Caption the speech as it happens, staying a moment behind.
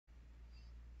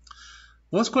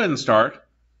Well, let's go ahead and start.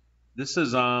 This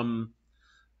is HTML5,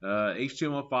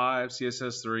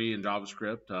 CSS3, and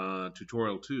JavaScript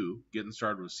tutorial 2, getting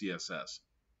started with CSS.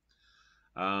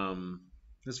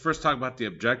 Let's first talk about the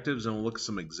objectives and we'll look at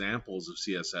some examples of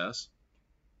CSS.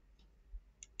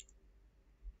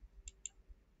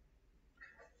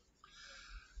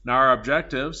 Now our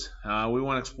objectives, we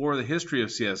want to explore the history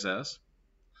of CSS,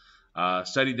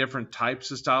 study different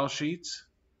types of style sheets,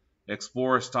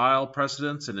 explore style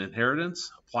precedence and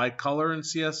inheritance, apply color in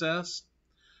CSS,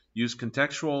 use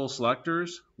contextual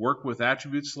selectors, work with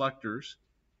attribute selectors,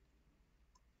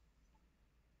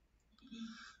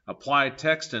 apply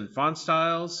text and font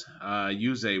styles,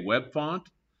 use a web font,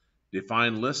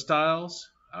 define list styles,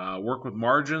 work with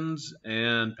margins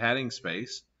and padding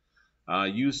space,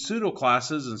 use pseudo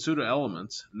classes and pseudo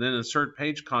elements, and then insert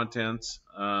page content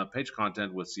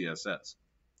with CSS.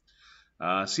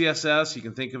 CSS, you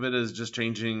can think of it as just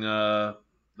changing, though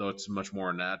it's much more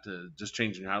than that, just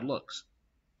changing how it looks.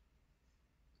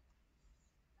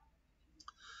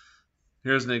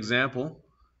 Here's an example.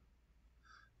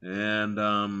 And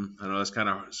I know that's kind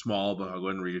of small, but I'll go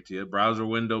ahead and read it to you. Browser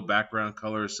window background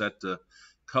color is set to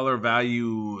color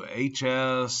value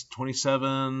HS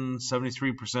 27,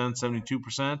 73%,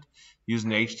 72% using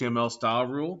the HTML style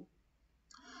rule.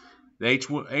 The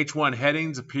H1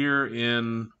 headings appear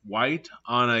in white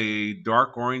on a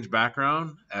dark orange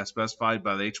background as specified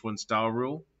by the H1 style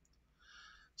rule.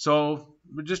 So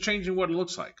we're just changing what it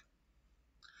looks like.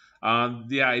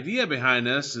 The idea behind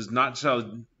this is not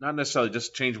necessarily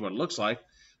just change what it looks like,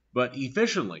 but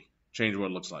efficiently change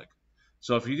what it looks like.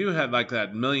 So if you do have like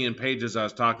that million pages I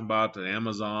was talking about that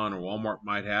Amazon or Walmart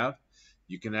might have,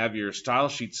 you can have your style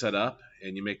sheet set up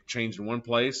and you make a change in one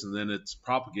place and then it's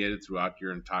propagated throughout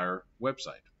your entire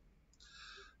website.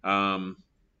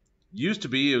 Used to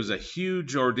be, it was a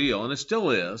huge ordeal, and it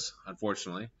still is,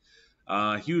 unfortunately,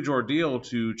 a huge ordeal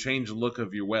to change the look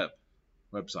of your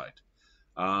website.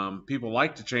 People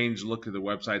like to change the look of the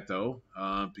website, though,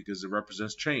 because it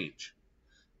represents change.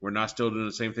 We're not still doing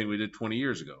the same thing we did 20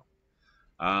 years ago.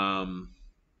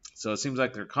 So it seems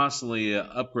like they're constantly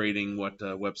upgrading what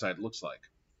the website looks like.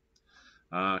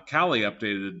 Kali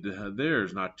updated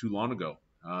theirs not too long ago,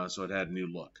 so it had a new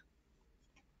look.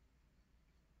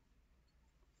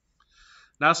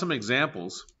 Now some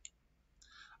examples.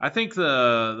 I think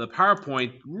the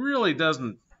PowerPoint really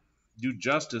doesn't do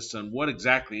justice on what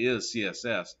exactly is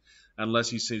CSS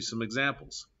unless you see some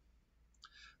examples.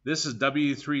 This is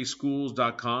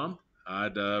w3schools.com.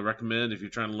 I'd recommend if you're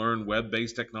trying to learn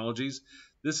web-based technologies,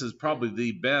 this is probably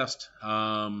the best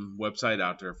website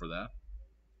out there for that.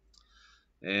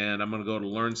 And I'm going to go to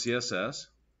Learn CSS.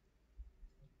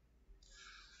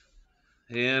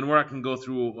 And where I can go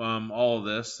through all of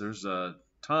this, there's a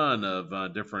ton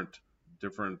of different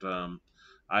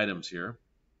items here.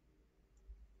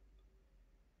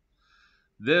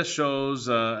 This shows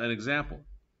an example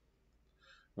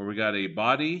where we got a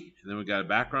body, and then we got a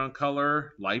background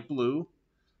color, light blue,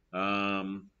 for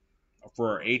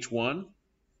our H1,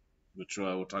 which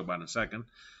we'll talk about in a second.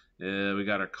 We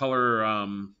got our color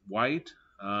white,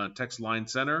 text line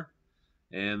center,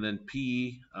 and then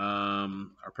P,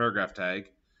 our paragraph tag,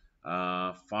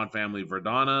 font family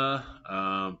Verdana,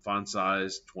 font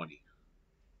size 20.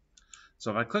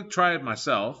 So if I click try it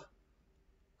myself,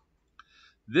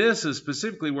 this is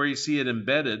specifically where you see it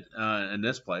embedded in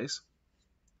this place.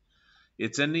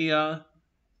 It's in the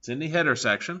header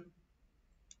section,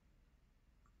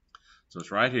 so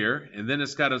it's right here, and then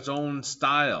it's got its own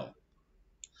style,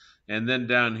 and then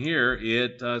down here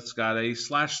it's got a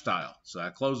slash style, so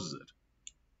that closes it.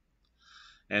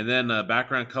 And then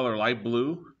background color light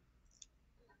blue.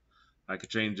 I could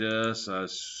change this,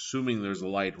 assuming there's a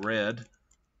light red.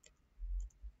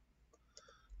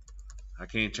 I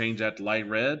can't change that to light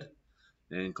red,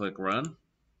 and click run.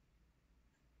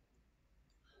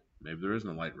 Maybe there isn't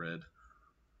a light red.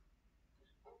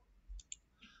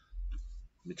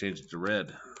 Let me change it to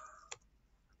red.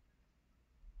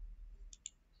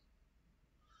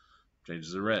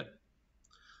 Changes to red.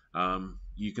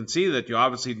 You can see that you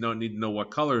obviously don't need to know what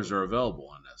colors are available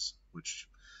on this, which,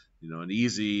 an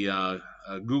easy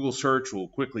Google search will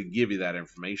quickly give you that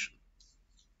information.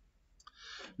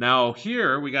 Now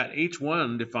here we got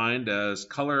H1 defined as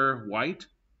color white,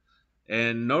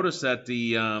 and notice that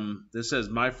this says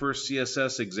my first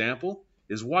CSS example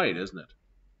is white, isn't it?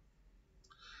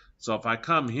 So if I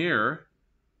come here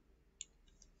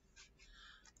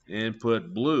and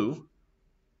put blue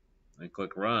and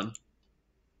click run,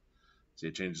 see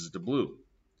it changes it to blue.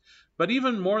 But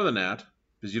even more than that,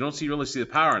 because you don't really see the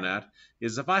power in that,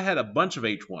 is if I had a bunch of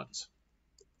H1s.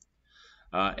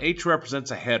 H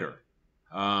represents a header.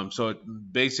 So it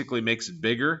basically makes it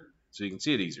bigger so you can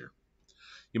see it easier.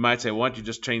 You might say, why don't you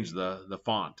just change the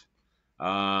font?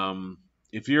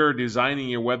 If you're designing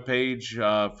your web page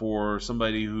for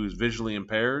somebody who's visually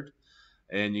impaired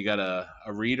and you got a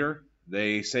reader,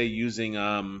 they say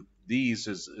using these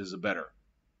is a better.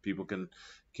 People can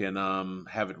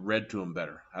have it read to them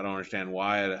better. I don't understand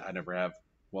why. I never have.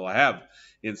 Well, I have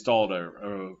installed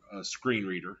a screen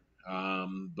reader,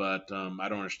 but I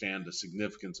don't understand the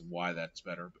significance of why that's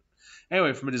better. But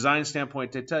anyway, from a design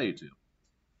standpoint, they tell you to.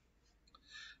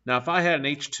 Now, if I had an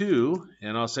H2,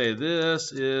 and I'll say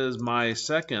this is my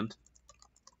second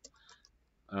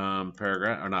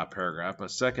paragraph, or not paragraph, but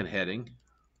second heading,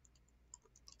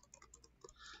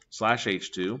 slash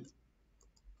H2.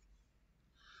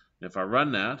 If I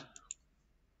run that,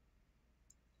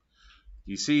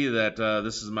 you see that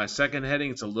this is my second heading.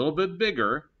 It's a little bit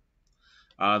bigger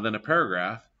than a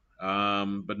paragraph,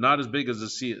 but not as big as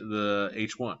the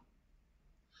H1.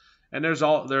 And there's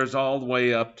all the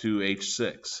way up to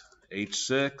H6.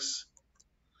 H6,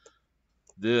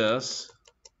 this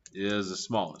is the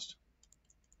smallest.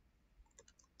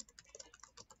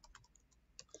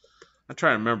 I'm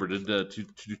trying to remember, did the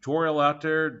tutorial out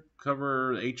there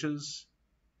cover H's?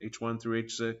 H1 through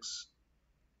H6?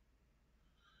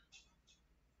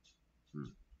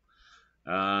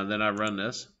 Then I run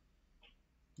this.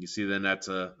 You see, then that's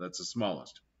the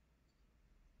smallest.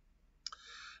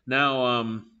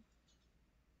 Now,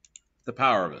 the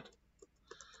power of it.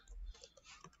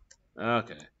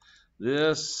 Okay,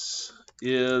 this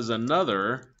is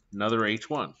another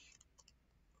H1.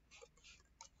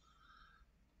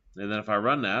 And then if I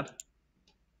run that,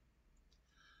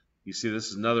 you see this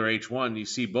is another H1. You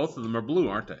see both of them are blue,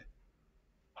 aren't they?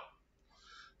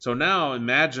 So now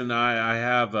imagine I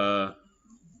have a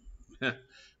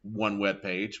one web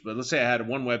page, but let's say I had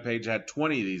one web page, I had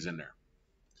 20 of these in there.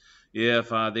 If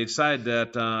they decide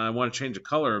that I want to change the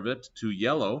color of it to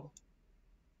yellow,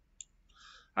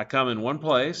 I come in one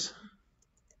place,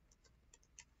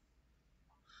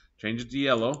 change it to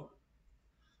yellow,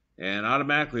 and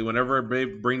automatically whenever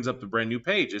it brings up the brand new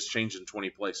page, it's changed in 20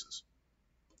 places.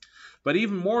 But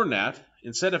even more than that,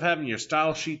 instead of having your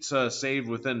style sheets saved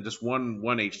within just one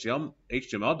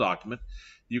HTML document,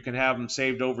 you can have them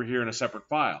saved over here in a separate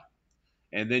file.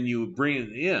 And then you bring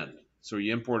it in, so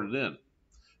you import it in.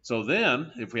 So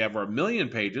then, if we have our million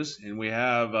pages, and we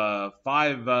have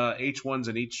 5 H1s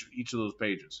in each of those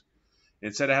pages,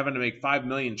 instead of having to make 5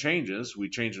 million changes, we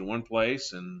change in one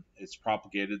place, and it's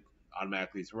propagated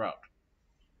automatically throughout.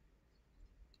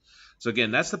 So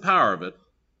again, that's the power of it.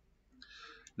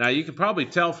 Now, you can probably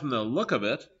tell from the look of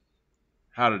it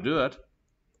how to do it.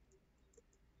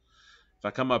 If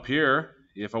I come up here,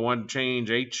 if I want to change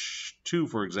H2,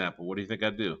 for example, what do you think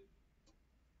I'd do?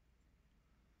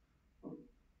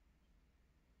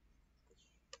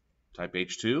 Type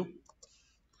H2,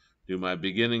 do my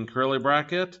beginning curly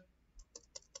bracket.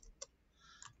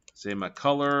 Say my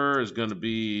color is going to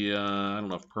be, I don't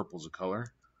know if purple's a color.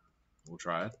 We'll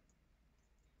try it.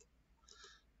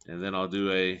 And then I'll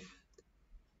do a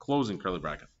closing curly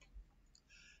bracket.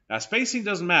 Now, spacing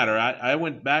doesn't matter. I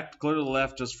went back clear to the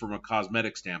left just from a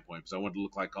cosmetic standpoint because I wanted to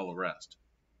look like all the rest.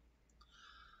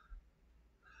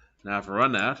 Now, if I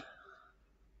run that,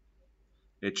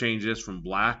 it changes from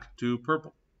black to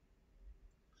purple.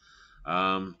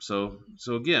 So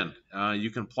again,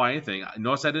 you can apply anything.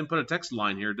 Notice I didn't put a text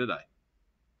line here, did I?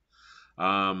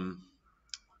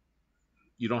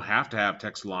 You don't have to have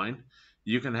text line.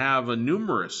 You can have a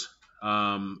numerous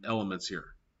elements here,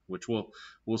 which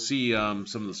we'll see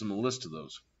some of the list of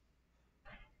those.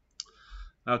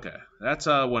 Okay, that's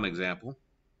one example.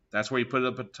 That's where you put it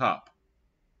up at the top.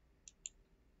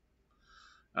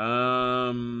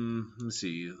 Let's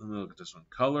see. Let me look at this one.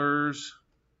 Colors.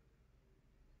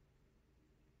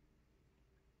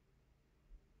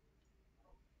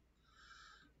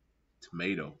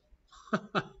 Tomato. So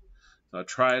I'll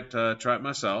try it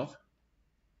myself.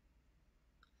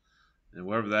 And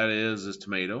whatever that is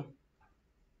tomato.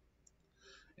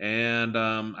 And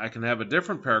I can have a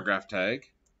different paragraph tag.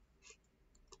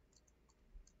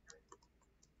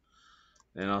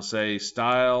 And I'll say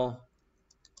style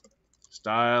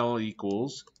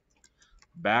equals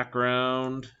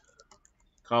background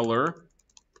color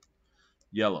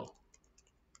yellow.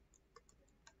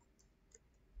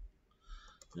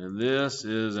 And this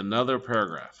is another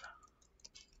paragraph.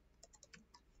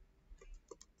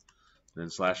 Then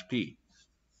 /P.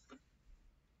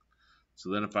 So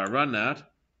then if I run that,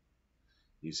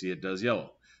 you see it does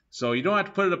yellow. So you don't have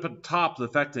to put it up at the top to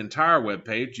affect the entire web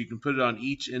page. You can put it on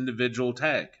each individual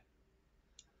tag.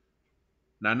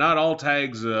 Now, not all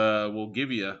tags will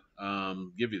give you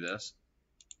this.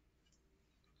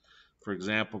 For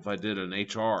example, if I did an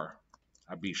HR,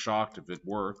 I'd be shocked if it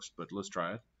works, but let's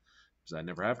try it because I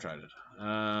never have tried it.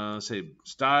 Let's say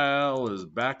style is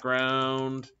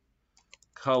background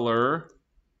color,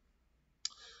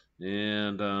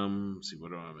 and let's see,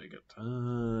 what do I make it?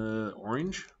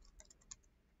 Orange.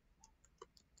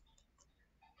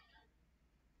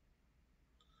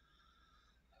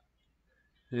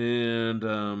 And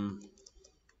I'll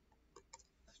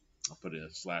put a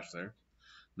slash there.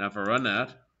 Now if I run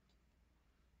that,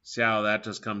 see how that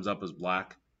just comes up as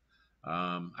black?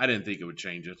 I didn't think it would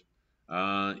change it.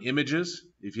 Images,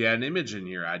 if you had an image in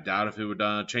here, I doubt if it would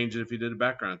change it if you did a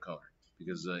background color.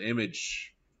 Because the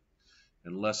image,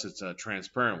 unless it's a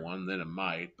transparent one, then it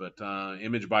might. But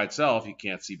image by itself, you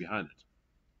can't see behind it.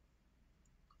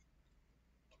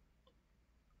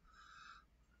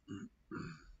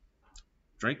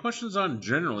 Any questions on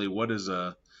generally what is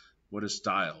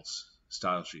styles?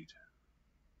 Style sheet.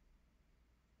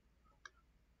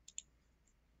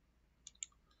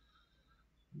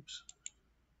 Oops.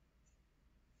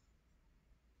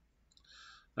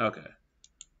 Okay.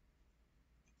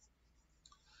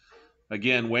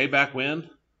 Again, way back when,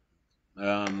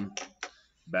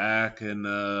 back in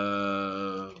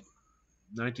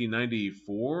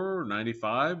 1994,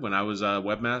 95, when I was a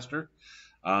webmaster,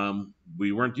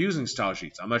 we weren't using style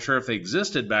sheets. I'm not sure if they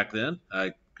existed back then.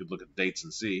 I could look at dates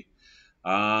and see.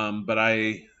 But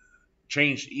I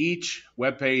changed each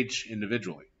web page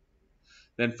individually.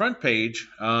 Then front page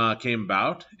came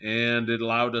about, and it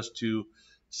allowed us to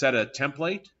set a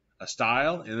template, a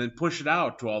style, and then push it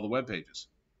out to all the web pages.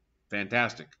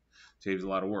 Fantastic. Saves a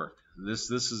lot of work.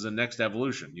 This is the next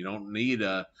evolution. You don't need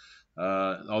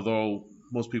although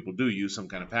most people do use some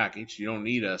kind of package, you don't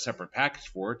need a separate package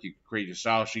for it. You can create your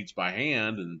style sheets by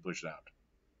hand and push it out.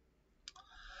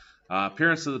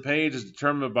 Appearance of the page is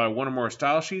determined by one or more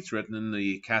style sheets written in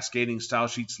the Cascading Style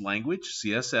Sheets language,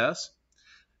 CSS.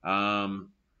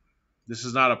 This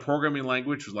is not a programming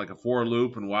language with like a for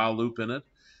loop and while loop in it.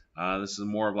 This is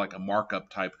more of like a markup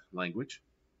type language.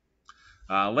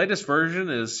 Latest version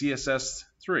is CSS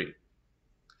 3.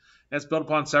 It's built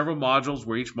upon several modules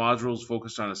where each module is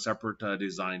focused on a separate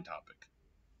design topic.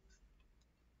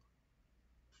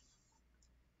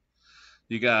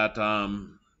 You got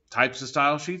types of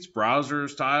style sheets, browser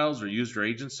styles or user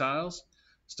agent styles.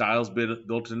 Styles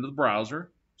built into the browser,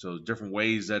 so different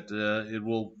ways that it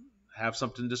will have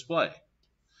something display.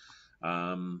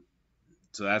 So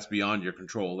that's beyond your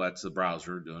control. That's the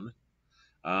browser doing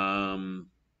it.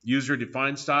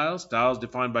 User-defined styles. Styles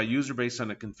defined by user based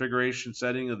on a configuration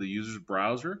setting of the user's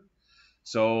browser.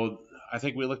 So I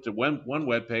think we looked at one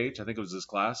web page, I think it was this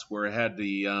class, where it had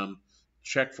the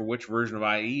check for which version of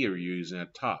IE you're using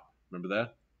at the top. Remember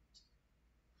that?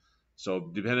 So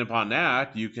depending upon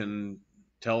that, you can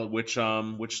tell it which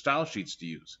style sheets to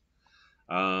use.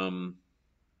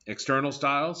 External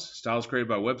styles created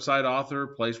by website author,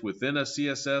 placed within a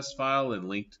CSS file and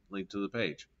linked to the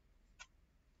page.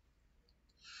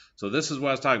 So this is what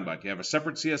I was talking about. You have a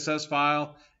separate CSS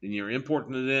file, and you're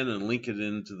importing it in and link it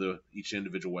into each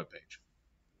individual web page.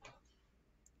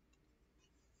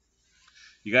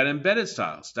 You got embedded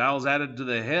styles added to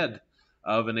the head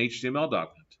of an HTML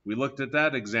document. We looked at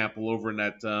that example over in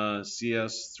that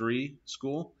CS3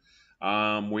 school,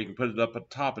 where you can put it up at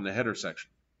the top in the header section.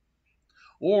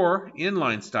 Or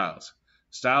inline styles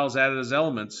added as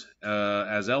elements,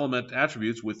 as element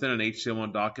attributes within an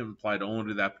HTML document applied only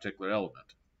to that particular element.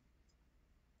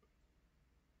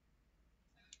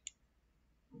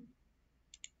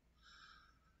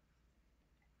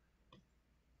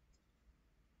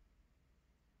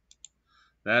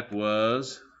 That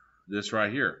was this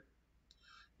right here.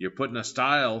 You're putting a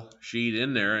style sheet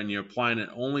in there and you're applying it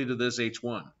only to this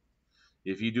H1.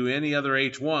 If you do any other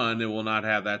H1, it will not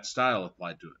have that style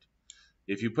applied to it.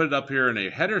 If you put it up here in a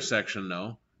header section,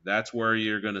 though, that's where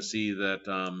you're going to see that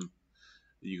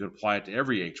you can apply it to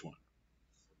every H1.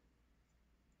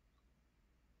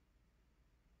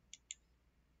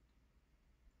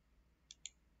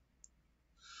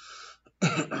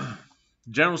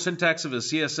 General syntax of a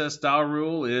CSS style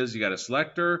rule is you got a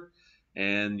selector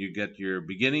and you get your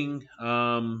beginning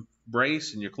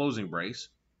brace and your closing brace.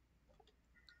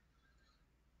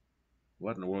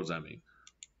 What in the world does that mean?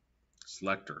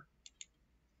 Selector.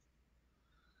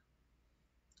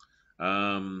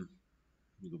 Let me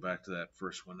go back to that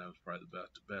first one. That was probably the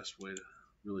best way to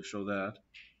really show that.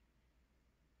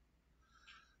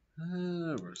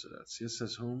 Where's it at?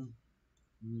 CSS home.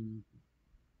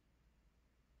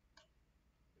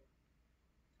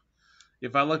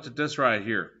 If I looked at this right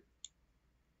here,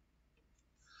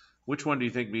 which one do you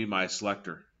think would be my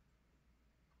selector?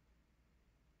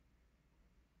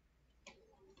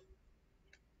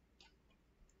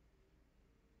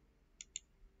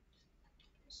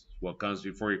 what comes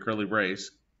before your curly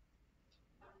brace,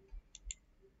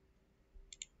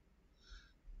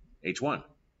 H1. It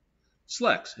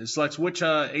selects which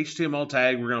HTML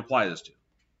tag we're going to apply this to.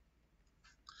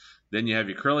 Then you have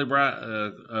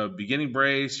your beginning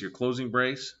brace, your closing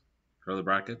brace, curly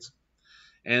brackets.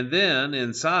 And then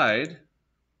inside,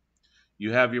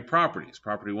 you have your properties,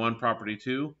 property 1, property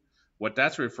 2. What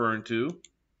that's referring to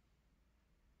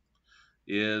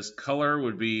is color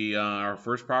would be our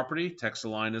first property, text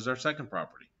align is our second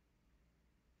property.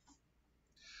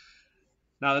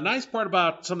 Now, the nice part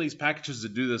about some of these packages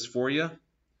that do this for you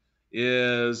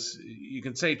is you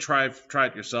can say try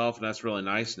it yourself, and that's really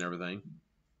nice and everything.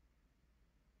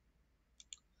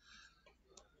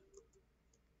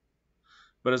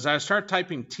 But as I start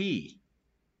typing T,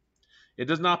 it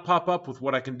does not pop up with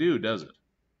what I can do, does it?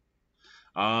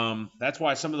 That's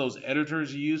why some of those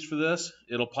editors you use for this,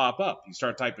 it'll pop up. You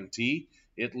start typing T,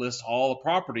 it lists all the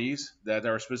properties that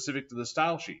are specific to the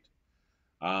style sheet.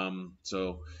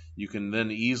 So you can then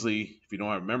easily, if you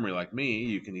don't have memory like me,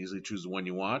 you can easily choose the one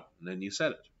you want, and then you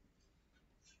set it.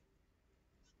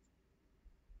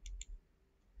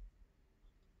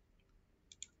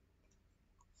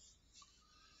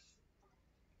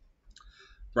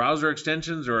 Browser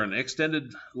extensions are an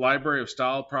extended library of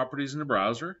style properties in the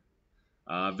browser.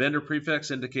 Vendor prefix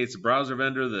indicates the browser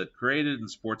vendor that created and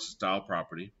supports the style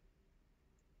property.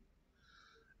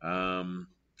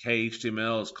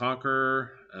 KHTML is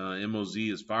Conqueror.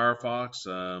 MOZ is Firefox.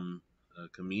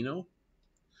 Camino.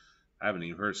 I haven't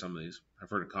even heard some of these. I've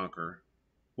heard of Conqueror.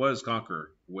 What is Conqueror?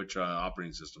 Which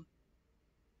operating system?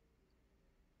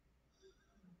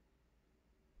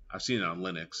 I've seen it on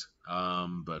Linux,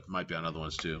 but might be on other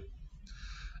ones too.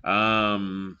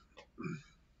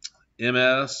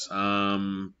 MS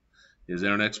is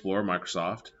Internet Explorer,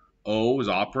 Microsoft. O is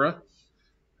Opera.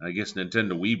 I guess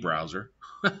Nintendo Wii browser.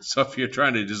 So if you're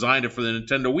trying to design it for the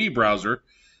Nintendo Wii browser,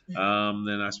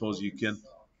 then I suppose you can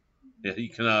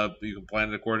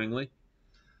plan it accordingly.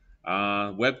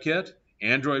 WebKit,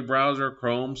 Android browser,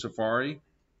 Chrome, Safari.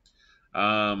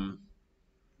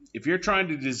 If you're trying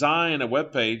to design a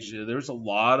web page, there's a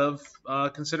lot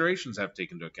of considerations that have to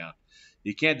take into account.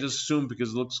 You can't just assume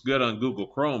because it looks good on Google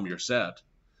Chrome, you're set.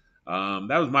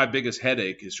 That was my biggest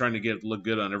headache, is trying to get it to look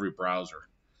good on every browser.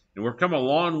 And we've come a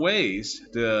long ways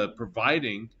to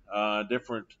providing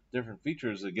different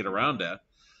features that get around that,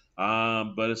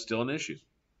 but it's still an issue.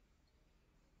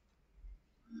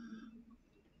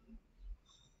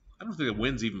 I don't think the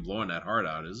wind's even blowing that hard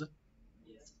out, is it?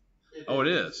 Yes. Oh, it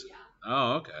is? Yeah.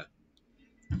 Oh, okay.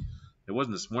 It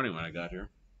wasn't this morning when I got here.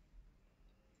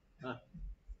 Huh.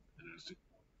 Interesting.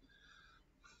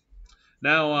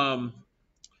 Now,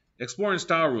 exploring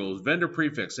style rules. Vendor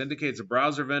prefix indicates a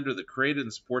browser vendor that created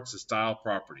and supports the style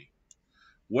property.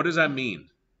 What does that mean?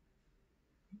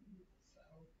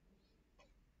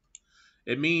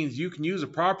 It means you can use a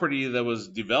property that was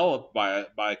developed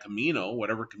by Camino,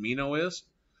 whatever Camino is,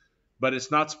 but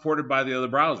it's not supported by the other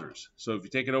browsers. So if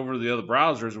you take it over to the other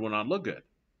browsers, it will not look good.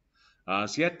 So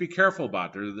you have to be careful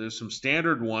about it. There's some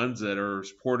standard ones that are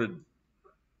supported,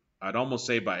 I'd almost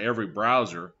say, by every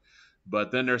browser.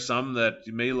 But then there's some that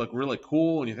may look really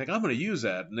cool, and you think, I'm going to use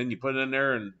that. And then you put it in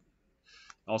there, and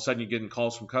all of a sudden you're getting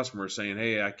calls from customers saying,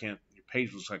 hey, I can't, your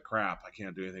page looks like crap. I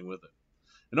can't do anything with it.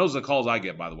 And those are the calls I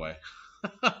get, by the way.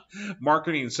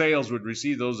 Marketing and sales would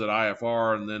receive those at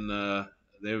IFR, and then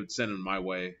they would send them my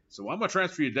way. So I'm going to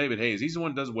transfer you to David Hayes. He's the one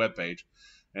who does the web page.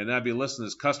 And I'd be listening to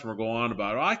this customer go on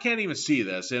about, I can't even see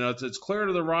this. It's clear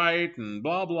to the right and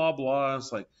blah, blah, blah.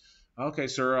 It's like, okay,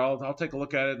 sir, I'll take a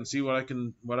look at it and see what I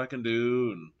can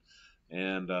do.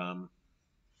 And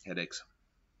headaches.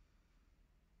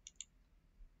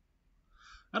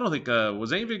 I don't think,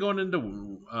 was anybody going into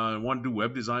want to do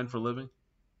web design for a living?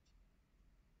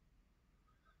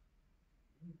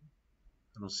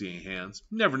 I don't see any hands.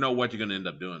 You never know what you're going to end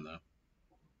up doing, though.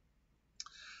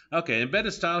 Okay,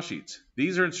 embedded style sheets.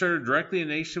 These are inserted directly in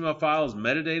the HTML file as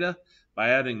metadata by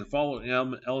adding the following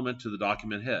element to the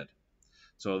document head.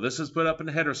 So this is put up in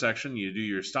the header section. You do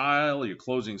your style, your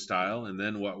closing style, and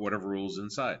then whatever rules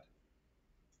inside.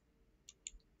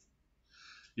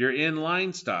 Your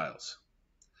inline styles.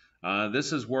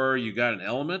 This is where you got an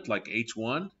element like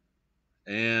H1,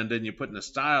 and then you put in a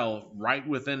style right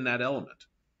within that element.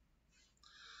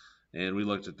 And we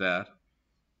looked at that.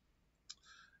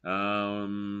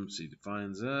 See,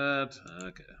 defines that.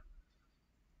 Okay.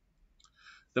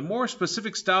 The more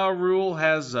specific style rule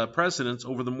has precedence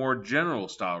over the more general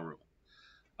style rule.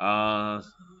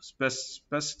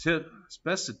 Specificity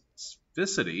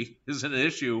is an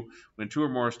issue when two or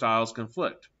more styles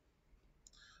conflict.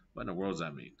 What in the world does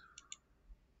that mean?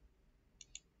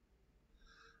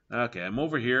 Okay, I'm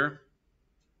over here,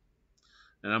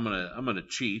 and I'm gonna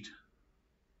cheat.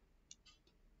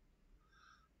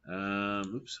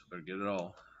 Oops, better get it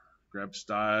all. Grab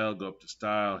style, go up to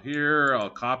style here. I'll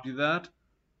copy that.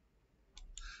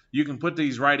 You can put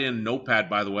these right in Notepad,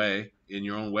 by the way, in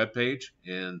your own web page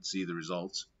and see the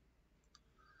results.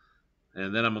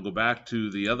 And then I'm gonna go back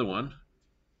to the other one,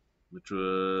 which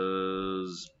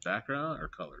was background or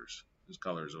colors. There's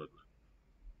colors, wasn't it?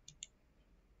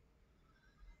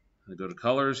 I go to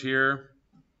colors here,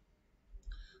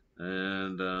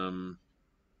 and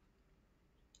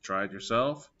try it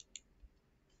yourself.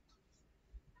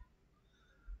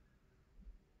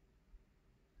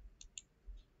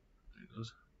 There it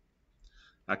goes.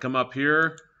 I come up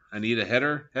here. I need a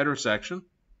header section.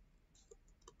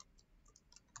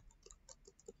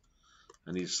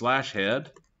 I need slash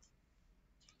head.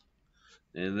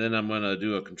 And then I'm going to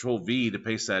do a Control V to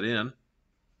paste that in.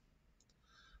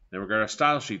 Then we've got our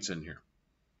style sheets in here.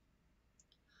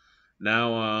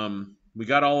 Now, we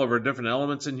got all of our different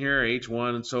elements in here,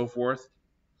 H1 and so forth.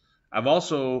 I've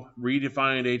also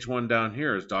redefined H1 down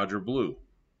here as Dodger Blue.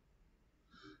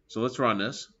 So let's run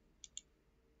this.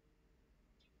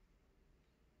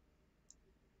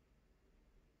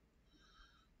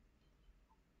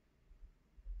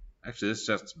 Actually, this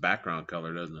sets background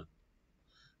color, doesn't it?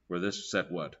 Where this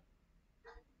set what?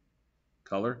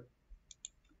 Color.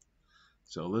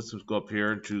 So let's go up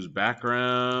here and choose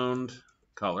background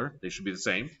color. They should be the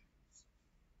same.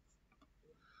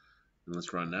 And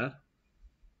let's run that.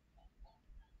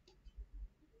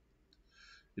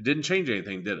 It didn't change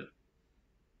anything, did it?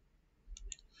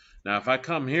 Now, if I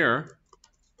come here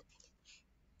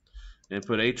and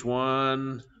put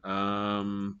H1,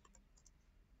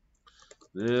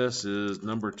 this is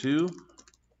number 2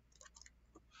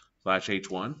 /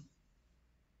 H1.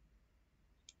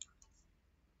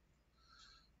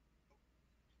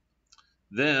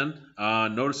 Then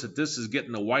notice that this is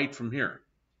getting the white from here.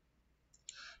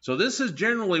 So this is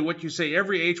generally what you say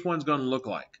every H1 is going to look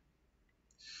like.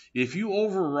 If you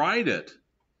override it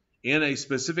in a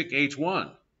specific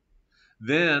H1,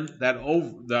 then that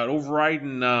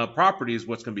overriding property is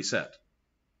what's going to be set.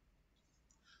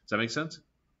 Does that make sense?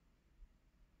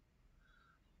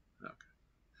 Okay.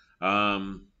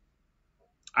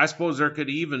 I suppose there could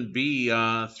even be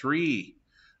 3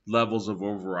 levels of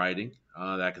overriding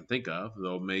that I can think of,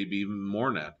 though maybe even more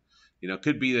than that. You know, it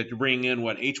could be that you're bringing in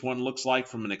what H1 looks like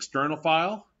from an external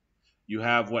file. You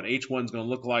have what H1 is going to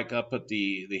look like up at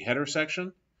the header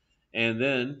section, and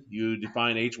then you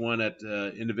define H1 at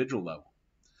individual level.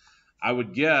 I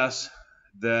would guess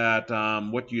that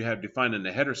what you have defined in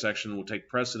the header section will take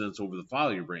precedence over the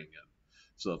file you're bringing in.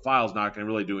 So the file's not going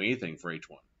to really do anything for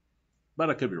H1. But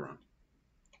I could be wrong.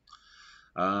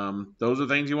 Those are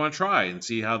things you want to try and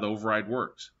see how the override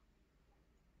works.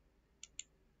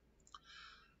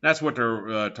 That's what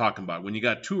they're talking about. When you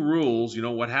got 2 rules, you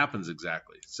know what happens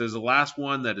exactly. It says the last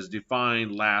one that is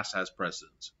defined last has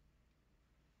precedence.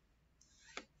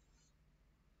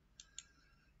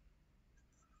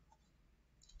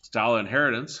 Style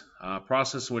inheritance, a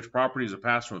process in which properties are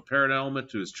passed from a parent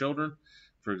element to its children.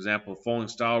 For example, the following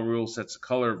style rule sets the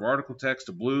color of article text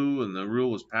to blue, and the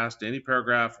rule is passed to any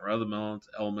paragraph or other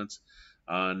elements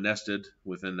nested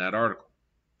within that article.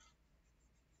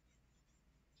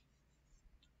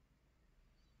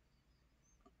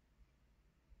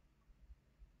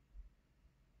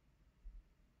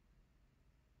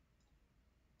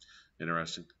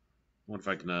 Interesting. I wonder if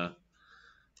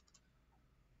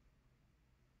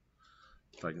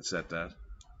I can set that.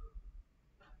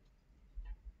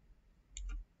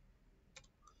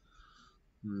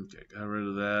 Okay, got rid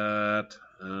of that.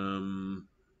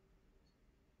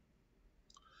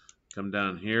 Come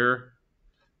down here.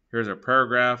 Here's our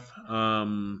paragraph.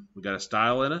 We got a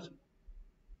style in it.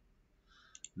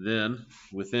 Then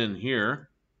within here,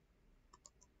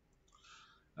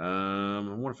 I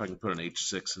wonder if I can put an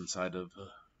H6 inside of a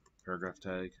paragraph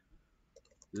tag.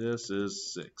 This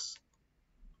is 6.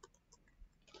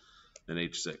 Then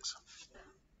H6.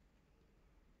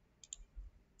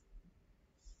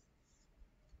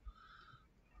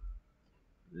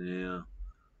 Yeah.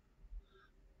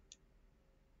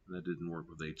 That didn't work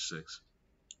with H6.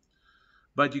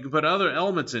 But you can put other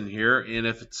elements in here, and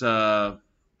if it's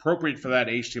appropriate for that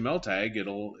HTML tag,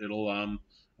 it'll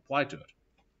apply to it.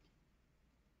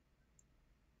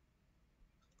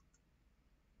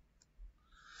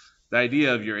 The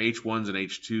idea of your H1s and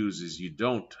H2s is you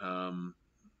don't,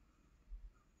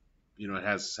 it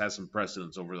has some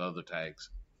precedence over the other tags.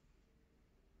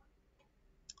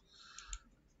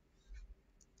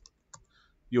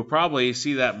 You'll probably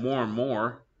see that more and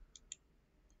more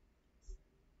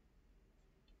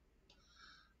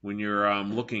when you're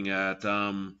looking at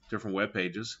different web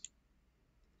pages.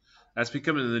 That's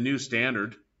becoming the new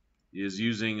standard, is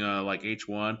using like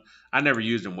H1. I never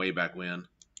used them way back when.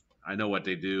 I know what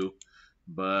they do,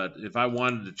 but if I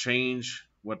wanted to change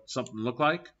what something looked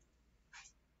like,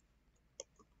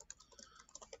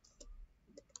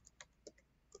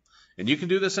 and you can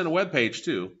do this in a web page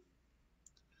too,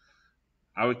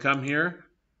 I would come here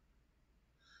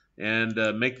and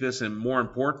make this more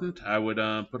important. I would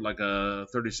put like a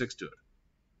 36 to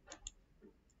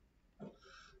it,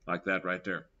 like that right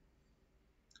there.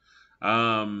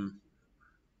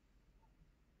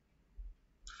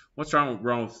 What's wrong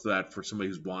with that for somebody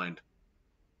who's blind?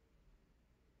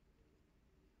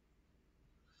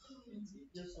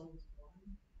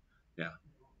 Yeah.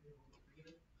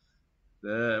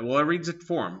 Well, it reads it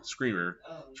for him. Screen reader.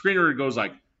 Screen reader goes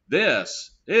like,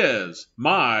 "This is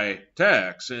my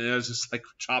text," and it's just like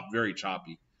very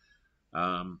choppy.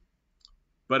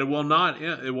 But it will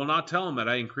not tell him that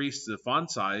I increased the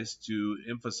font size to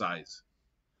emphasize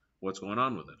what's going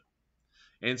on with it.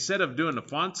 Instead of doing the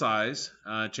font size,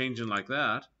 changing like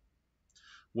that,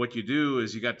 what you do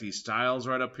is you got these styles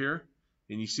right up here,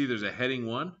 and you see there's a heading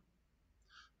 1.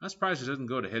 I'm surprised it doesn't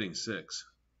go to heading 6,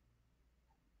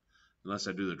 unless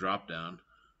I do the drop down.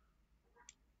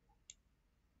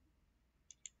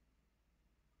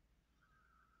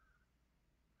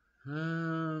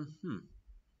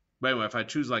 But anyway, if I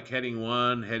choose like heading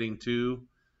 1, heading 2,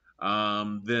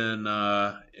 then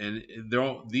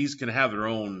these can have their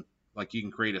own, like you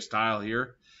can create a style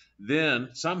here.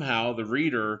 Then somehow the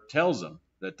reader tells them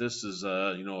that this is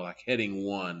like heading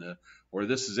 1, or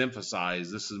this is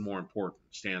emphasized, this is more important,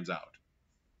 stands out.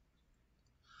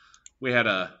 We had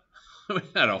a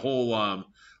whole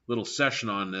little session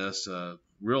on this,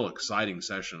 real exciting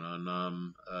session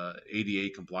on ADA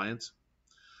compliance.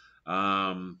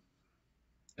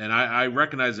 And I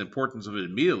recognize the importance of it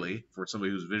immediately for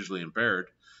somebody who's visually impaired,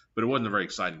 but it wasn't a very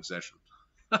exciting session.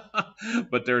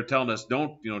 But they're telling us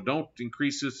don't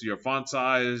increase this to your font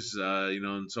size,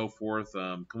 and so forth.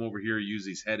 Come over here, use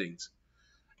these headings,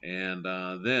 and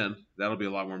then that'll be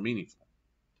a lot more meaningful.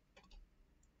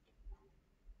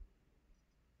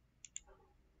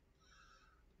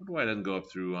 I wonder why it doesn't go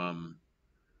up through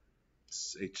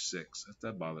H6.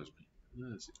 That bothers me.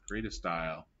 Let's see, create a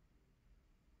style.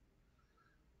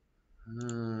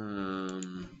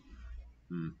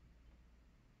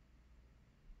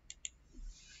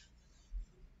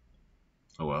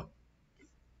 Oh well.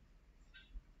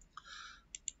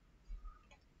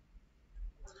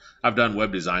 I've done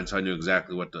web design, so I knew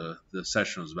exactly what the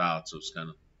session was about, so it's kind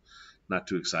of not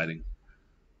too exciting.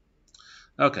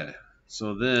 Okay,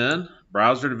 so then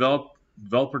browser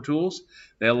developer tools.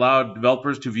 They allow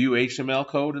developers to view HTML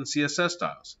code and CSS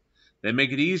styles. They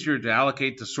make it easier to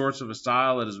allocate the source of a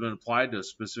style that has been applied to a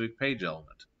specific page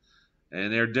element.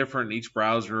 And they're different in each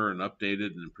browser and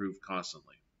updated and improved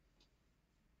constantly.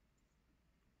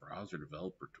 Browser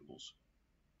developer tools.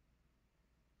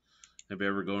 Have you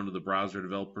ever gone to the browser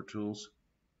developer tools?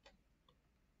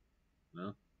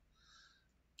 No?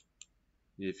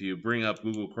 If you bring up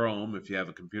Google Chrome, if you have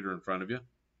a computer in front of you,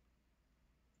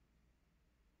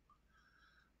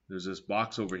 there's this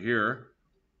box over here.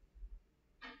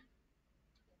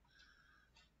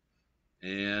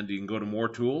 And you can go to more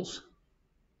tools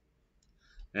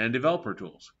and developer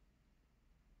tools.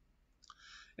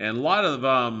 And a lot of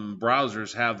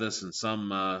browsers have this in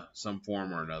some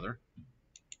form or another.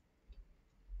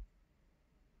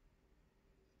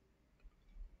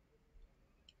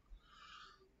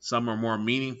 Some are more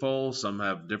meaningful. Some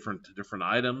have different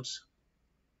items.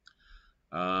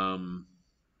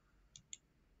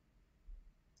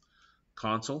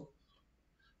 Console.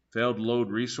 Failed load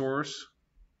resource.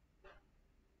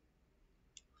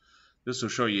 This will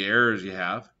show you errors you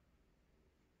have.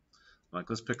 Like,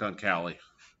 let's pick on Kali.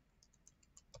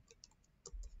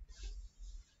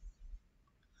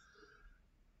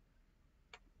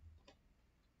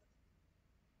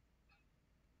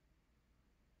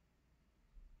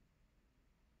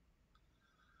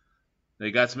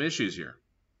 They got some issues here.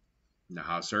 Now,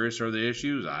 how serious are the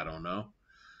issues? I don't know.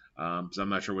 Because I'm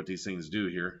not sure what these things do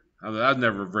here. I'm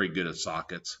never very good at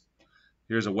sockets.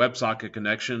 Here's a WebSocket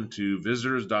connection to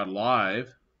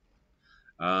visitors.live,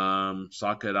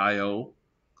 socket.io,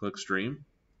 clickstream.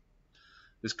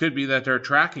 This could be that they're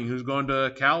tracking who's going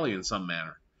to Kali in some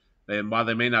manner. While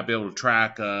they may not be able to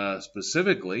track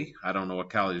specifically, I don't know what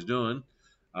Kali is doing.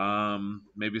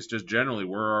 Maybe it's just generally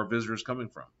where our visitors coming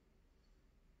from.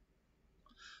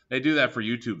 They do that for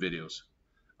YouTube videos.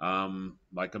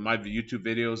 Like in my YouTube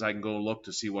videos, I can go look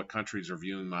to see what countries are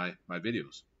viewing my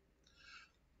videos.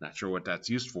 Not sure what that's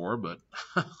used for, but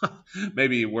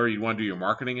maybe where you want to do your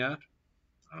marketing at.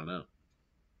 I don't know.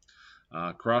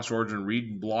 Cross-origin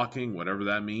read blocking, whatever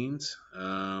that means.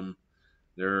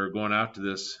 They're going out to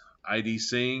this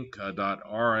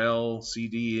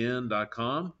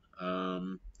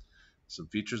idsync.rlcdn.com. Some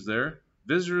features there.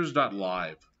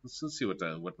 Visitors.live. Let's see what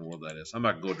in the world that is. I'm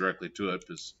not going to go directly to it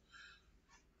because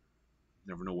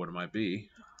you never know what it might be.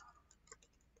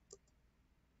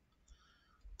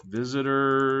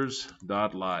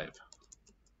 Visitors.live.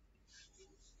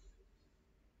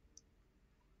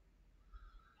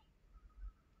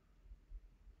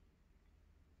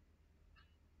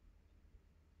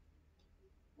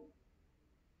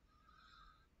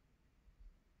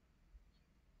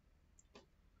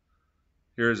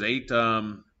 Here's eight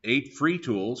free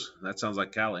tools. That sounds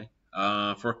like Kali.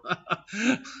 For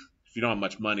if you don't have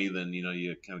much money, then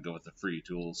you kind of go with the free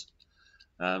tools.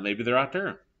 Maybe they're out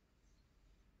there.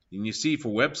 And you see for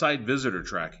website visitor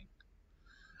tracking.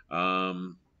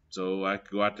 So I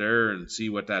could go out there and see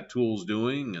what that tool's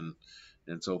doing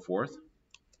and so forth.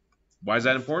 Why is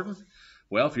that important?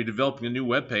 Well, if you're developing a new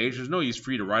web page, there's no use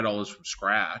for you to write all this from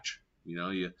scratch.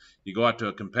 You go out to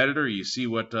a competitor, you see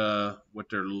what they're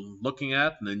looking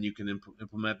at, and then you can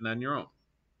implement that on your own.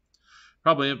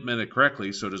 Probably implement it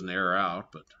correctly so it doesn't error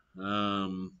out. But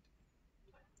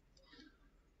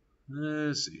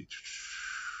let's see.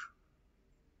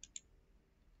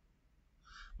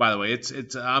 By the way,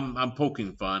 I'm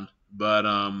poking fun, but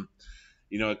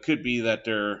it could be that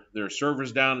their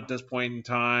server's down at this point in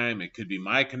time. It could be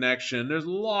my connection. There's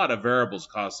a lot of variables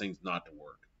cause things not to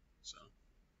work. So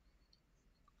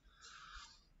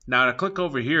now to click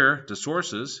over here to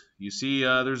sources, you see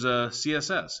there's a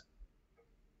CSS.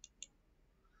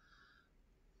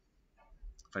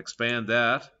 If I expand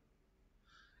that,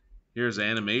 here's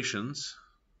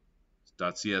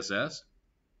animations.css.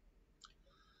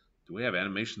 Do we have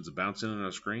animations that bounce in on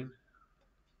our screen?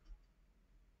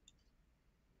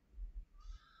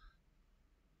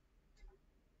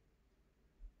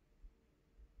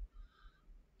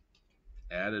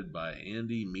 Added by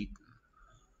Andy Meaton.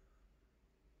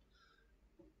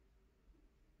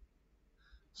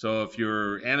 So if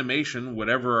your animation,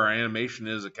 whatever our animation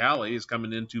is at Kali, is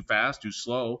coming in too fast, too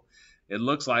slow, it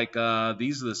looks like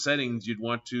these are the settings you'd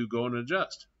want to go and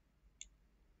adjust.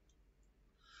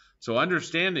 So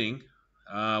understanding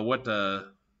what the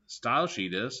style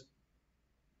sheet is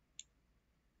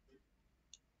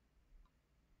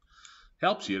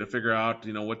helps you to figure out,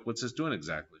 what's this doing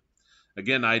exactly.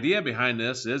 Again, the idea behind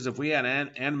this is if we had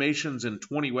animations in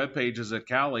 20 web pages at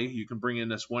Kali, you can bring in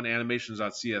this one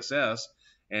animations.css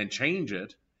and change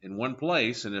it in one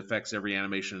place, and it affects every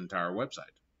animation in the entire website.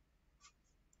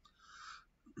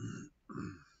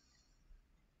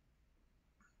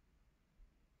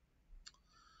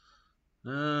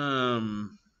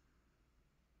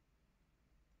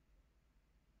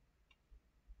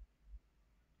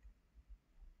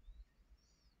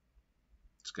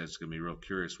 This guy's going to be real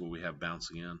curious what we have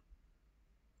bouncing in.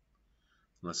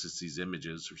 Unless it's these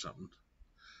images or something.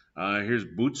 Here's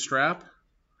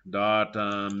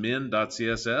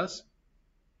bootstrap.min.css.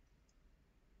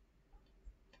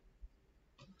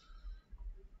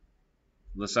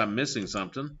 Unless I'm missing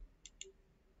something,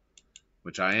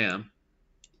 which I am.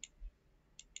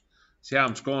 See how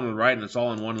I'm scrolling to the right and it's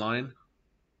all in one line?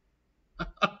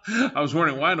 I was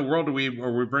wondering why in the world are we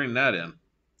bringing that in?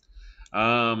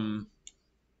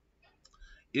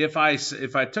 If I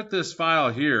took this file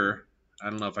here, I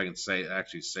don't know if I can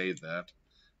actually save that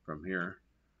from here.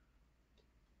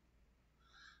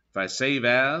 If I save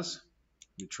as,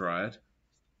 let me try it.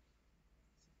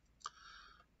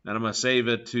 And I'm going to save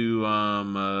it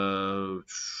to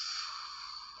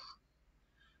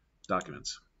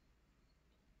documents.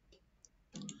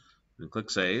 And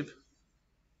click save.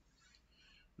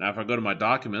 Now if I go to my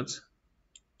documents,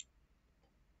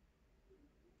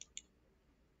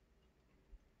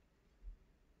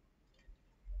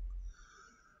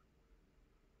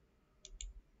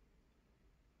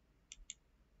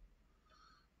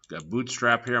 got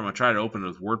Bootstrap here. I'm going to try to open it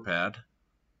with WordPad.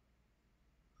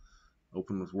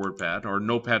 Open with WordPad or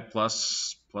Notepad++. I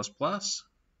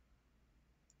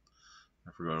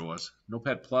forgot what it was.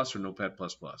 Notepad Plus or Notepad++.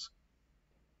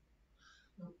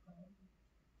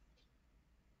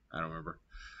 I don't remember.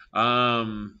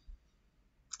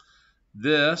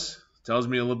 This tells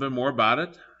me a little bit more about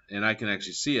it, and I can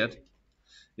actually see it.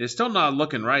 It's still not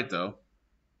looking right, though.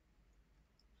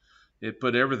 It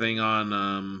put everything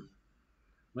on,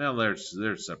 well, they're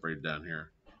separated down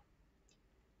here.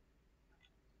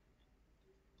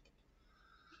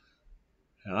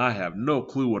 And I have no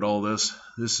clue what all this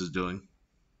is doing.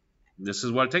 This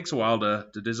is what it takes a while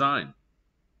to design.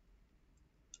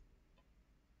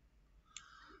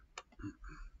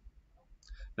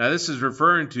 Now this is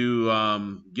referring to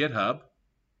GitHub.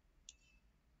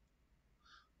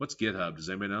 What's GitHub? Does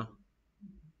anybody know?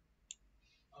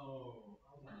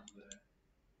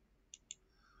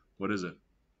 What is it?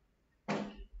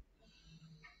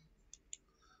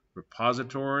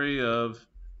 Repository of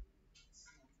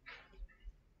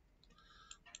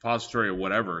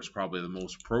whatever is probably the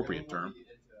most appropriate term.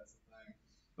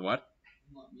 The what?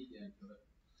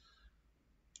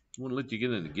 Wouldn't let you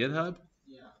get into GitHub?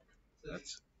 Yeah.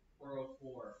 That's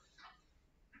 404.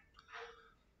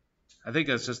 I think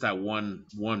that's just that one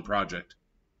project.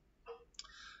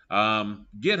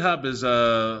 GitHub is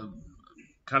a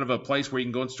kind of a place where you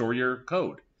can go and store your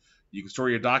code. You can store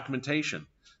your documentation.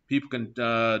 People can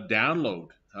download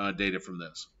data from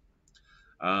this.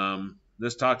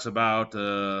 This talks about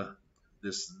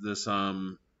this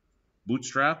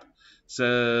Bootstrap.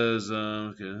 Says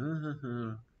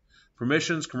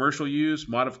permissions, commercial use,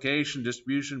 modification,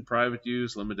 distribution, private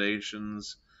use,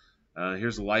 limitations.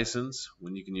 Here's a license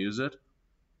when you can use it.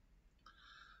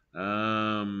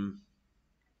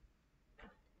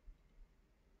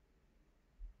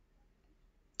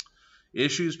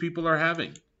 Issues people are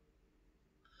having.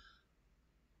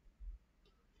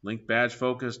 Link badge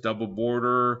focus, double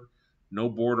border, no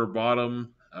border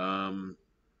bottom,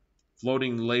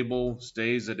 floating label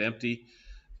stays at empty.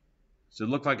 Does it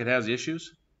look like it has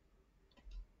issues?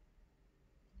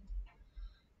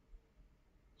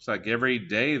 It's like every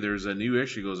day there's a new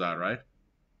issue goes out, right?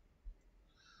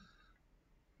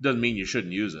 Doesn't mean you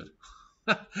shouldn't use it.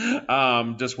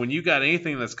 Just when you got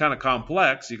anything that's kind of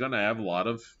complex, you're going to have a lot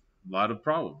of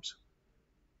problems.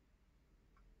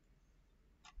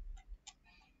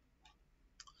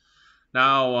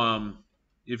 Now,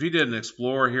 if you did an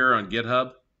explore here on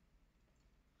GitHub,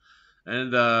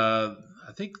 and I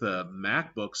think the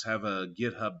MacBooks have a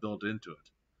GitHub built into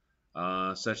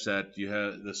it, such that you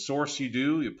have the source you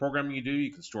do, your programming you do,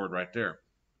 you can store it right there.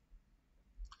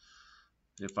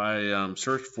 If I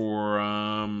search for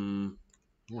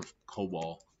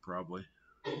COBOL, probably.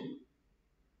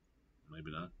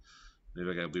 Maybe not. Maybe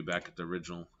I gotta be back at the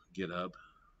original GitHub.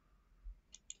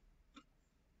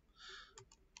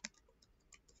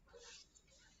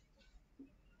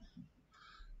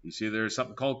 You see there's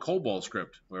something called COBOL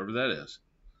script, whatever that is.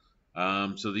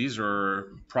 So these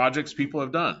are projects people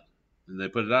have done, and they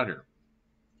put it out here.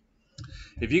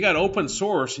 If you got open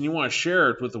source and you want to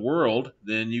share it with the world,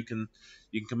 then you can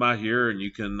come out here and you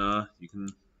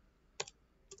can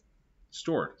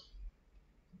store it.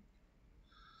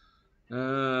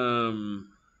 I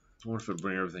wonder if it'll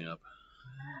bring everything up.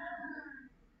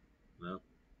 No.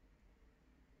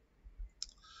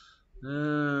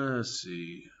 Let's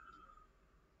see.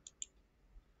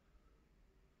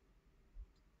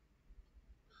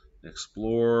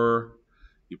 Explore.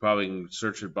 You probably can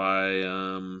search it by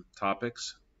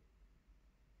topics.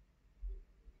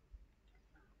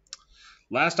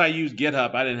 Last I used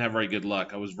GitHub, I didn't have very good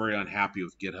luck. I was very unhappy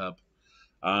with GitHub.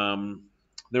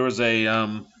 There was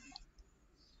a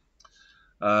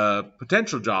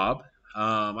potential job.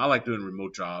 I like doing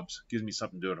remote jobs. Gives me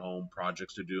something to do at home,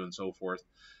 projects to do, and so forth.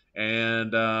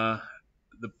 And the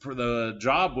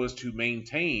job was to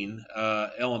maintain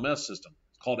LMS system.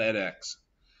 It's called edX.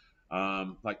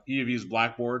 Like you've used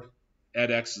Blackboard.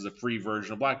 edX is a free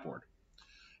version of Blackboard.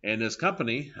 And this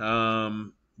company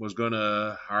was going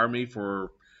to hire me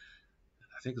for,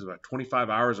 I think it was about 25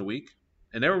 hours a week.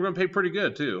 And they were going to pay pretty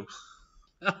good too.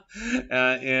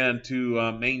 And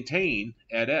to maintain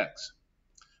edX.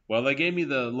 Well, they gave me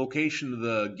the location of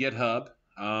the GitHub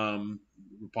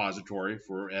repository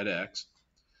for edX.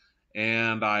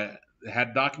 And I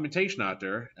had documentation out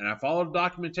there. And I followed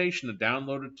documentation and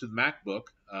downloaded to the MacBook.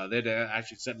 They'd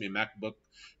actually sent me a MacBook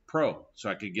Pro so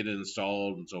I could get it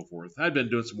installed and so forth. I'd been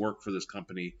doing some work for this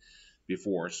company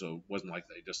before, so it wasn't like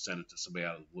they just sent it to somebody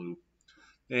out of the blue.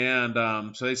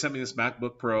 And so they sent me this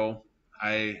MacBook Pro.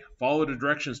 I followed the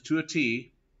directions to a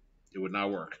T. It would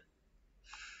not work.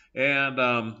 And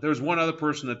there was one other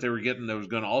person that they were getting that was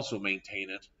going to also maintain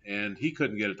it, and he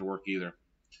couldn't get it to work either.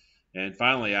 And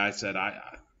finally, I said, I'm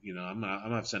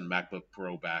gonna send MacBook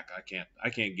Pro back. I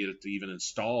can't get it to even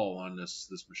install on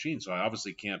this machine, so I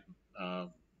obviously can't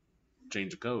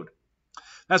change the code.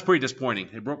 That's pretty disappointing.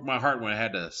 It broke my heart when I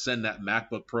had to send that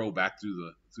MacBook Pro back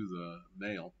through the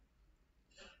mail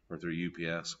or through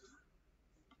UPS.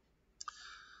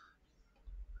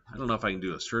 I don't know if I can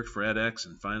do a search for edX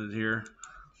and find it here.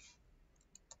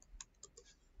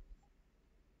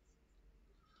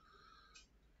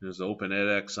 There's the Open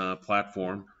edX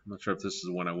platform. I'm not sure if this is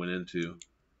the one I went into.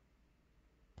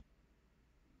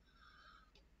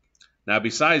 Now,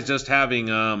 besides just having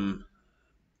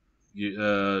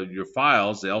your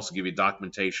files, they also give you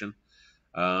documentation.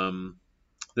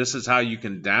 This is how you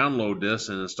can download this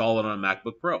and install it on a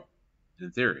MacBook Pro,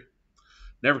 in theory.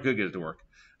 Never could get it to work.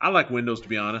 I like Windows, to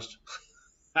be honest.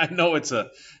 I know it's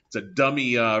a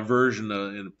dummy version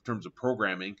in terms of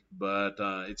programming, but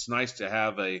it's nice to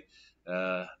have a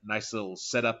nice little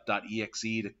setup.exe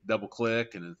to double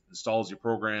click and it installs your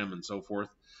program and so forth.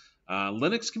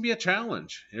 Linux can be a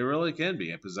challenge. It really can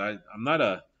be, because I'm not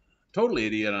a totally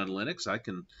idiot on Linux. I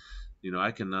can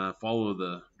follow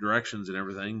the directions and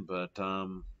everything, but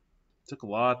took a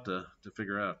lot to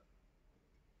figure out.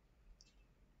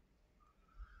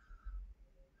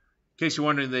 In case you're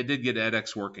wondering, they did get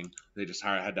edX working. They just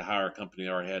had to hire a company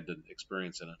that already had the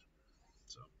experience in it.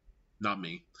 So, not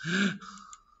me.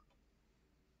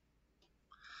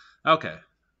 Okay,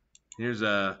 here's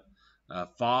a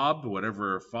fob,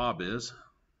 whatever a fob is.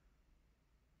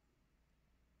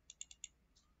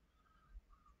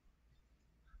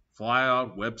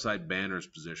 Flyout website banners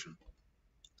position.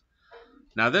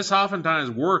 Now, this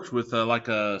oftentimes works with like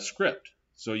a script.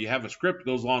 So you have a script that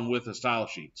goes along with a style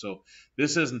sheet. So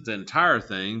this isn't the entire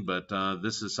thing, but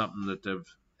this is something that they've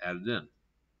added in.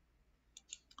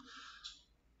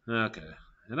 Okay,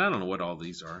 and I don't know what all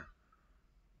these are.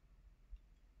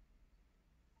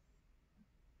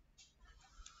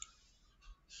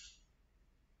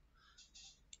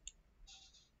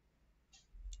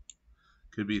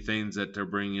 Could be things that they're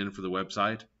bringing in for the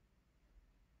website.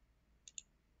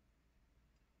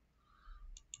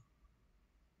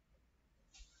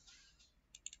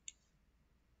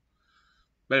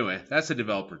 But anyway, that's the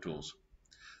developer tools.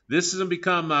 This is going to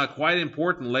become quite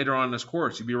important later on in this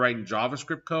course. You'll be writing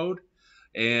JavaScript code,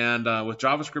 and with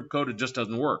JavaScript code, it just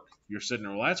doesn't work. You're sitting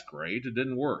there, well, that's great. It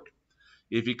didn't work.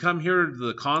 If you come here to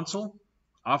the console,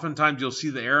 oftentimes you'll see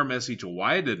the error message of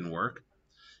why it didn't work.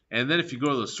 And then if you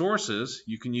go to the sources,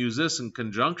 you can use this in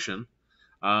conjunction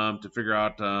to figure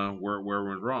out where it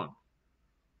went wrong.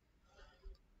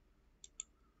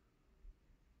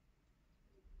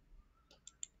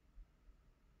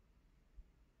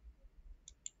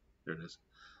 There it is.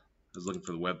 I was looking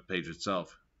for the web page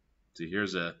itself. See,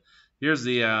 here's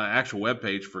the actual web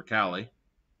page for Kali.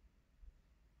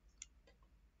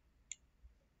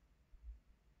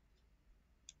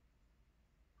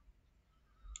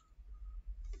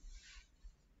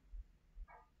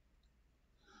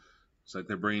 Looks like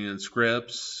they're bringing in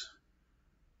scripts.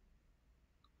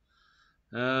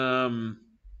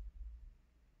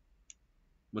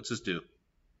 What's this do?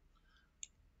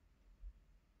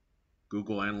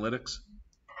 Google Analytics.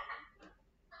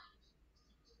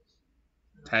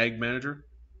 Tag Manager.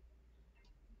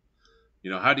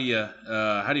 How do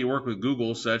you work with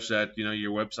Google such that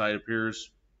your website appears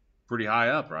pretty high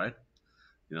up, right?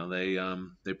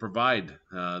 They provide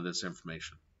this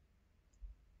information.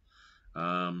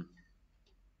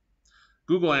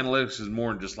 Google Analytics is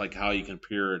more just like how you can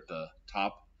appear at the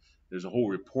top. There's a whole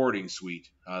reporting suite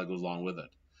that goes along with it.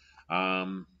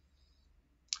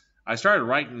 I started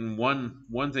writing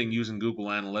one thing using Google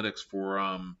Analytics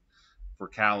for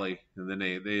Kali, and then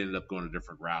they ended up going a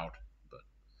different route. But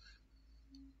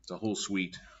it's a whole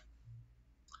suite.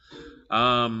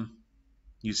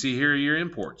 You see here your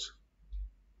imports.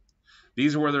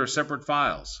 These are where there are separate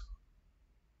files.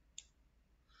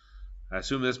 I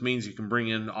assume this means you can bring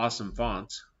in awesome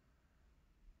fonts.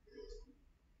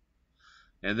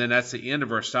 And then that's the end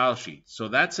of our style sheet. So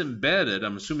that's embedded,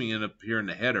 I'm assuming, up here in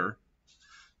the header.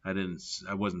 I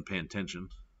wasn't paying attention.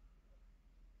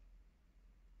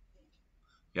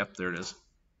 Yep, there it is.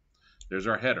 There's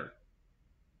our header.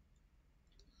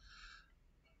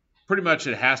 Pretty much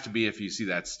it has to be if you see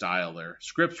that style there.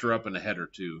 Scripts are up in the header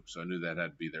too, so I knew that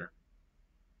had to be there.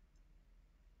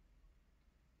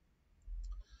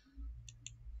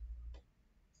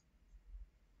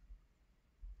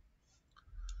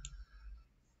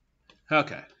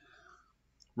 Okay.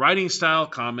 Writing style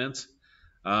comments.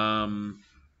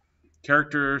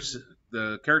 Characters.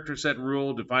 The character set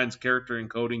rule defines character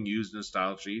encoding used in a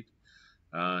style sheet.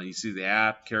 You see the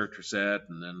app, character set,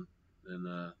 and then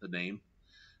the name.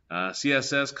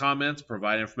 CSS comments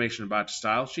provide information about the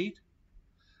style sheet.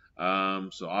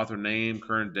 So author name,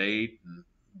 current date, and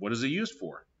what is it used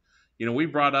for? We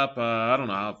brought up, I don't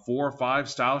know, 4 or 5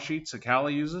 style sheets that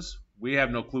Kali uses. We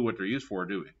have no clue what they're used for,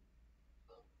 do we?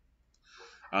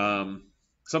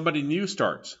 Somebody new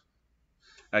starts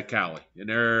at Kali, and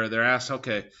they're asked,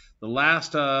 okay, the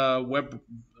last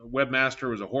webmaster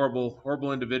was a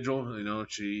horrible individual.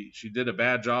 She did a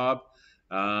bad job.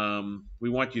 We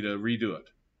want you to redo it.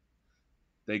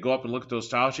 They go up and look at those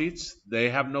style sheets. They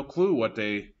have no clue what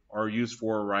they are used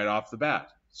for right off the bat.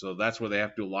 So that's where they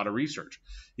have to do a lot of research.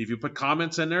 If you put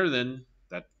comments in there, then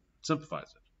that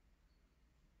simplifies it.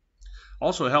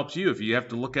 Also, it helps you if you have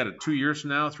to look at it 2 years from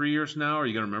now, 3 years from now. Are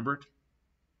you going to remember it?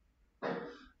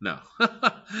 No.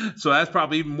 So that's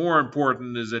probably even more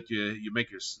important, is that you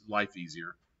make your life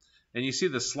easier. And you see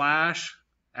the slash,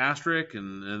 asterisk,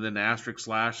 and then asterisk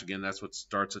slash. Again, that's what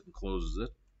starts it and closes it.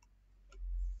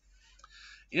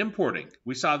 Importing.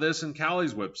 We saw this in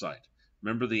Callie's website.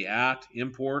 Remember the at,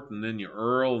 import, and then your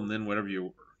URL, and then whatever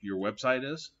your website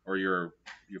is, or your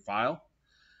file.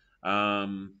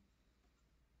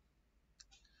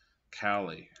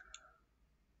 Callie.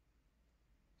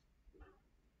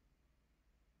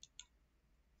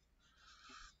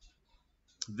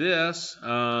 This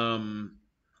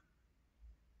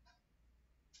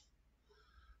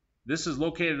this is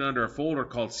located under a folder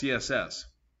called CSS.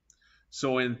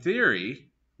 So in theory,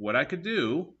 what I could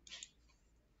do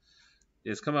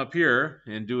is come up here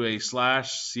and do a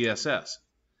 /CSS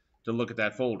to look at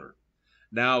that folder.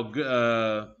 Now,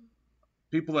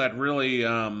 people that really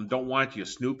don't want you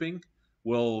snooping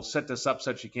will set this up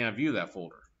so that you can't view that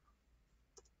folder.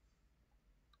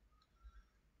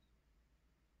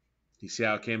 You see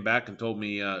how it came back and told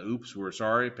me, oops, we're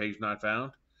sorry, page not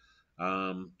found?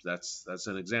 That's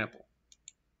an example.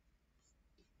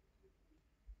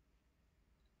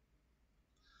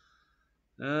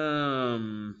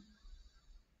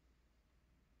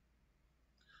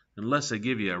 Unless I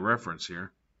give you a reference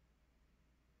here.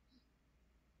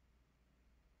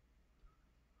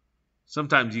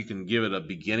 Sometimes you can give it a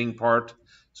beginning part,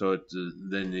 so it,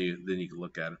 then you can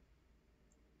look at it.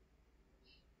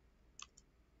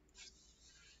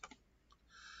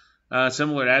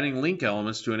 Similar to adding link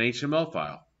elements to an HTML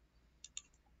file.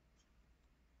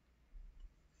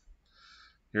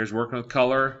 Here's working with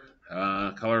color,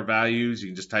 color values. You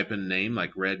can just type in name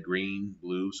like red, green,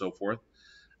 blue, so forth.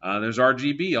 There's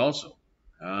RGB also.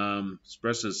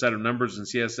 Expresses a set of numbers in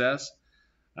CSS.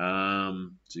 So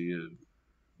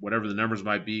whatever the numbers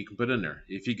might be, you can put in there.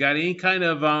 If you got any kind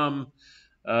of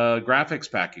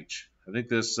graphics package, I think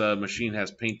this machine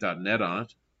has paint.net on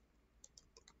it.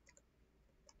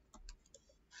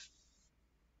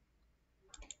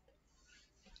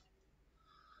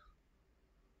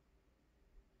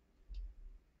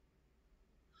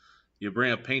 You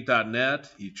bring up paint.net,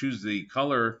 you choose the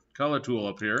color tool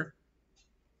up here,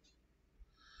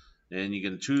 and you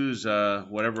can choose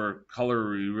whatever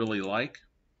color you really like.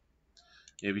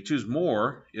 If you choose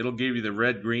more, it'll give you the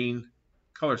red, green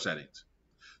color settings.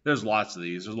 There's lots of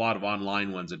these. There's a lot of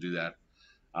online ones that do that.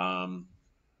 I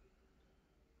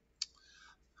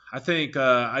think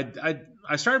I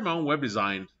started my own web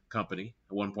design company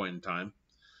at one point in time.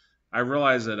 I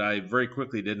realized that I very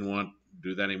quickly didn't want to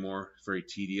do that anymore. It's very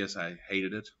tedious. I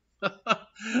hated it.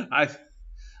 I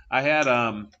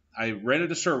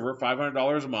rented a server,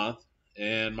 $500 a month,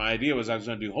 and my idea was I was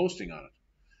going to do hosting on it.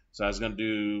 So I was going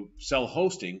to sell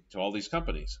hosting to all these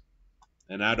companies,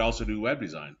 and I'd also do web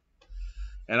design.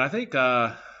 And I think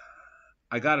I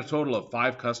got a total of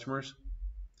 5 customers.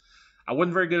 I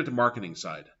wasn't very good at the marketing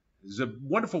side. It was a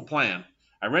wonderful plan.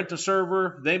 I rent the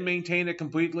server, they maintain it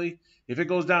completely. If it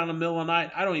goes down in the middle of the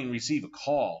night, I don't even receive a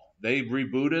call. They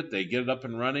reboot it, they get it up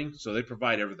and running, so they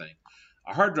provide everything.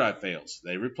 A hard drive fails,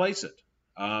 they replace it.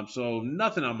 So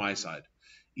nothing on my side.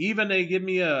 Even they give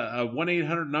me a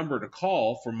 1-800 number to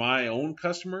call for my own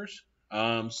customers,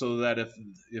 so that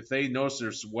if they notice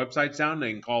there's websites down,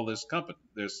 they can call this company,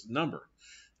 this number.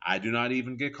 I do not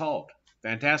even get called.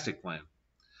 Fantastic plan.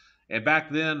 And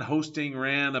back then, hosting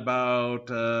ran about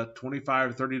 $25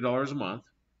 to $30 a month.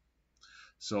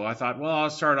 So I thought, well, I'll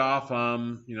start off,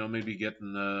 maybe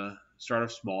start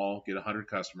off small, get 100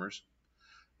 customers.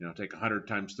 Take 100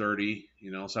 times 30.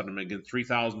 Suddenly I'm getting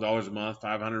 $3,000 a month.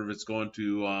 500 of it's going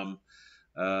to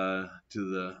the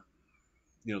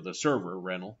the server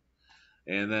rental,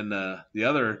 and then the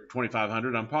other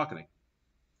 2,500 I'm pocketing.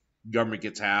 Government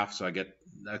gets half, so I get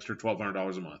an extra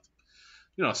 $1,200 a month.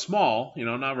 Small,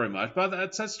 not very much, but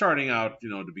that's starting out,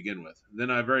 to begin with.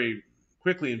 Then I very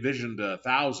quickly envisioned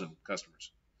 1,000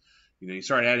 customers. You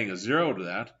start adding a zero to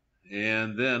that,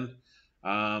 and then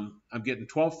I'm getting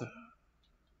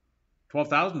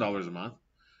 $12,000 a month.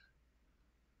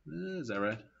 Is that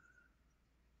right?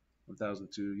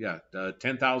 1,002, yeah,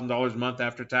 $10,000 a month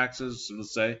after taxes,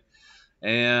 let's say,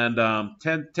 and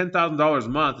 $10,000 a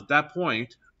month. At that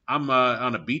point, I'm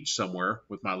on a beach somewhere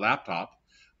with my laptop,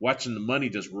 watching the money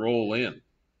just roll in.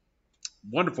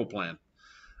 Wonderful plan.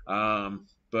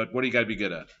 But what do you got to be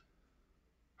good at?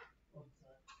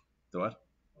 The what?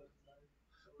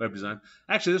 Web design.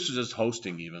 Actually, this was just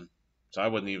hosting even. So I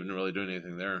wasn't even really doing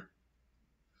anything there.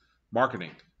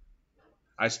 Marketing.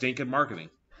 I stink at marketing.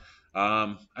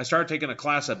 I started taking a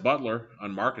class at Butler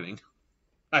on marketing.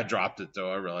 I dropped it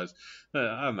though. I realized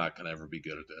I'm not going to ever be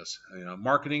good at this.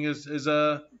 Marketing is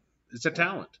a it's a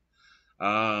talent.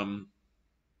 Um,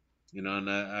 and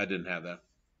I didn't have that.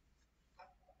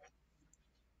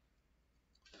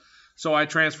 So I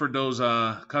transferred those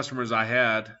customers I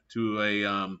had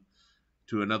to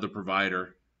another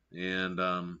provider and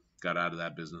got out of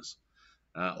that business.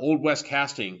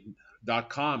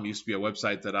 OldWestCasting.com used to be a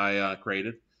website that I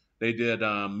created. They did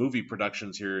movie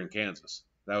productions here in Kansas.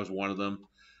 That was one of them.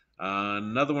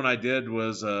 Another one I did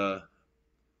was a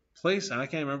place, and I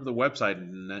can't remember the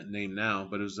website name now,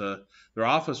 but it was their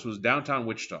office was downtown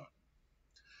Wichita.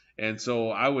 And so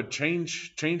I would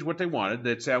change what they wanted.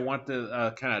 They'd say, I want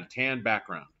the kind of tan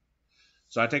background.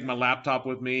 So I take my laptop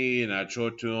with me and I'd show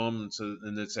it to them,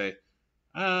 and they'd say,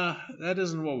 that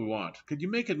isn't what we want. Could you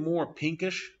make it more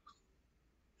pinkish?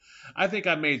 I think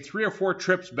I made 3 or 4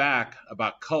 trips back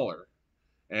about color,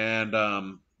 and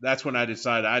that's when I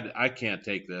decided I can't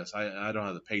take this. I don't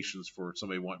have the patience for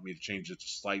somebody wanting me to change it to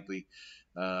slightly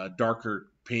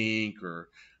darker pink or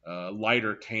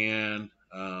lighter tan.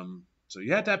 So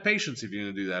you have to have patience if you're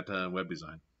going to do that web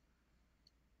design.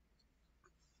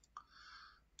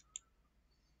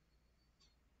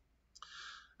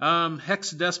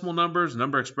 Hexadecimal numbers,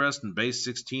 number expressed in base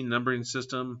 16 numbering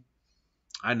system.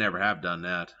 I never have done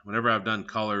that. Whenever I've done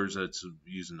colors, it's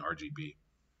using RGB.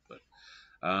 But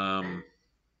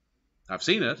I've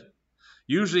seen it.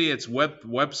 Usually it's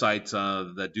websites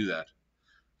that do that.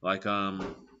 Like,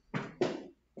 do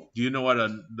you know what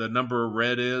the number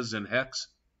red is in hex?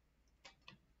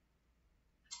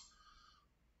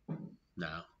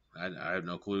 No, I have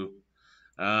no clue.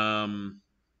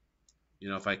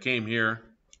 If I came here,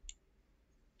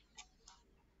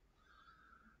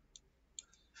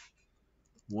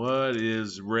 what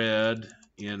is red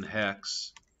in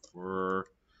hex for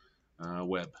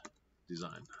web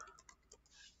design?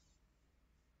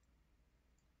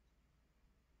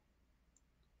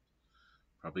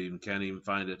 Probably can't even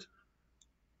find it.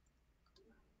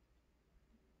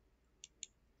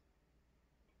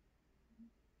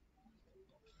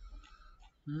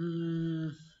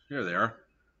 Here they are.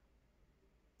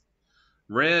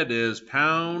 Red is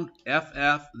pound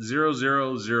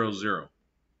FF0000.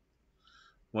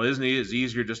 Well, isn't it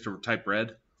easier just to type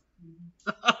red?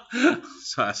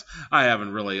 So I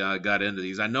haven't really got into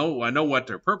these. I know what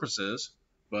their purpose is,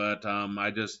 but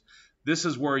this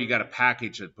is where you got a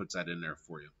package that puts that in there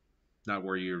for you, not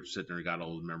where you're sitting there and got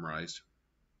all memorized.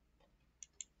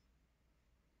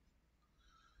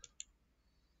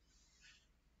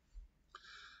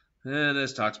 And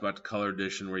this talks about the color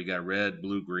addition where you got red,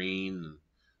 blue, green.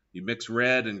 You mix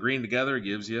red and green together, it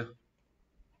gives you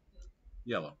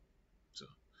yellow. So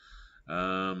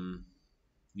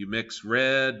you mix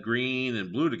red, green,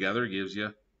 and blue together, it gives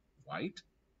you white.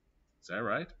 Is that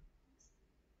right?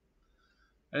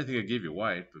 I didn't think it'd give you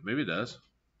white, but maybe it does.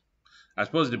 I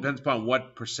suppose it depends upon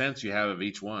what percents you have of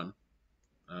each one.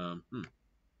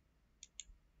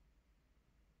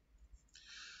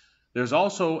 There's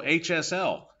also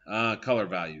HSL color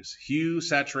values, hue,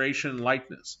 saturation,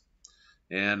 lightness.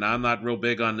 And I'm not real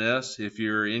big on this. If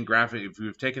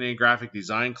you've taken any graphic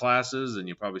design classes, and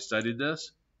you probably studied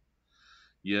this,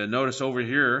 you notice over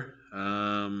here, they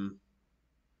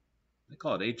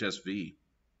call it HSV.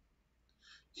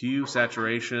 Hue,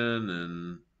 saturation,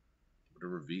 and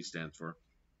whatever V stands for.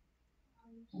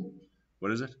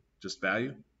 What is it? Just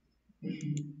value?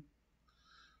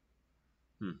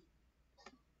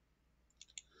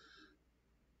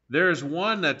 There's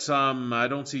one that's I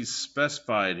don't see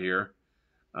specified here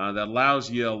that allows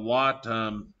you a lot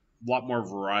more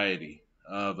variety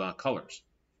of colors.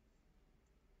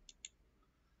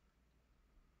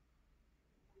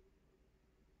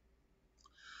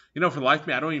 For the life of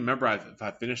me, I don't even remember if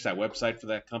I finished that website for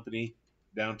that company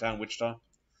downtown Wichita.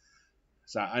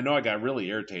 So I know I got really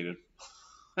irritated.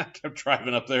 I kept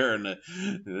driving up there, and then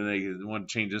they want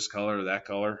to change this color or that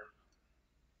color.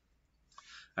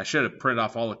 I should have printed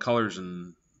off all the colors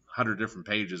in 100 different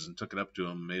pages and took it up to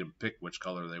them and made them pick which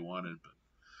color they wanted.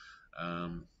 But I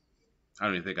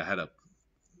don't even think I had a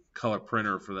color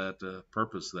printer for that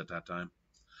purpose at that time.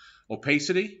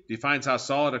 Opacity defines how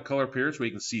solid a color appears, where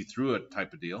you can see through it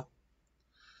type of deal.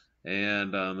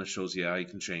 And this shows you how you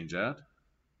can change that.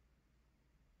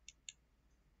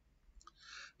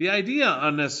 The idea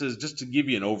on this is just to give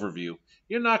you an overview.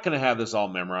 You're not going to have this all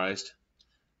memorized.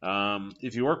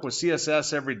 If you work with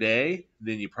CSS every day,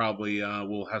 then you probably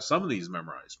will have some of these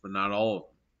memorized, but not all of them.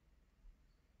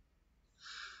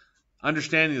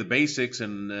 Understanding the basics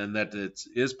and that it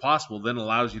is possible then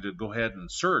allows you to go ahead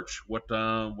and search what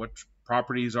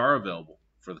properties are available.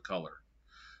 for the color.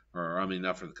 Or, I mean,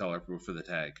 not for the color, but for the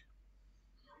tag.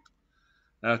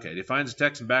 Okay, defines the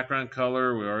text and background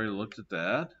color. We already looked at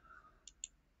that.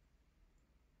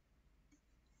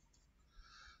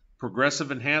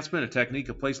 Progressive enhancement, a technique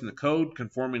of placing the code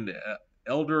conforming to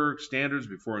elder standards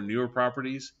before newer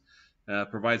properties.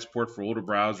 Provides support for older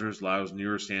browsers, allows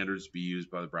newer standards to be used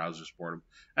by the browser to support them.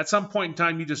 At some point in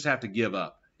time, you just have to give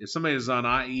up. If somebody is on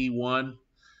IE1,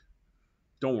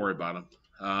 don't worry about them,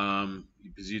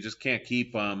 because you just can't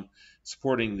keep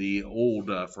supporting the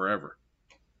old forever.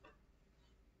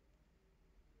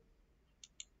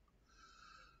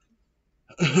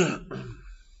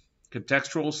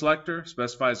 Contextual selector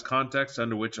specifies context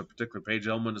under which a particular page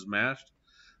element is matched.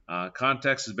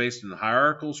 Context is based on the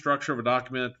hierarchical structure of a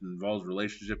document and involves a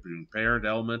relationship between parent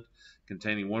element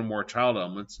containing one or more child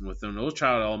elements, and within those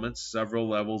child elements, several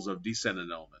levels of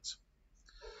descendant elements.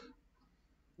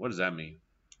 What does that mean?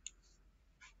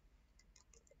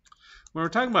 When we're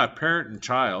talking about parent and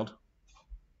child,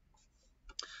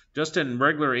 just in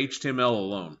regular HTML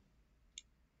alone,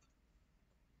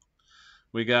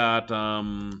 we got,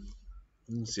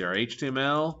 let's see, our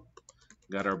HTML,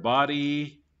 got our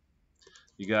body,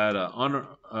 you got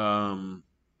an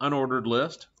unordered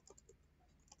list.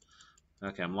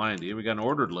 Okay, I'm lying to you. We got an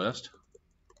ordered list,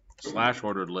 /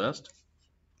 ordered list.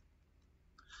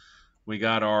 We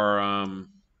got our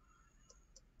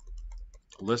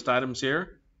list items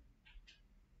here.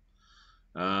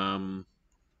 Item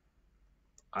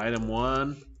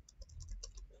 1,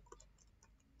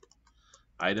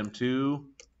 item 2,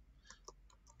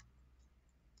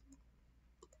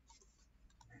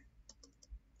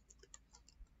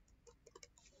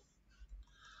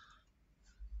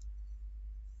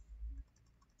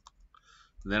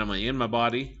 and then I'm going to end my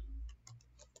body,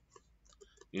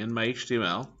 in my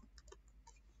HTML.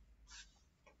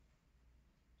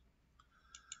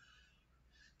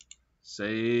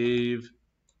 Save.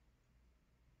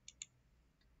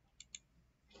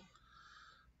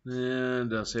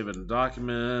 And I'll save it in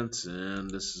documents,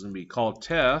 and this is going to be called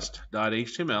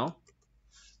test.html.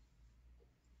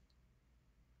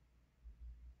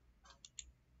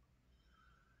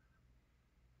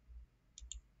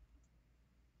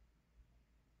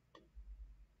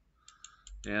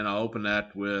 And I'll open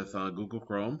that with Google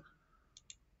Chrome.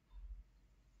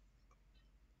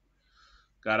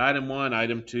 Got item 1,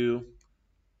 item 2,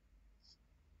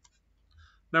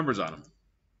 numbers on them.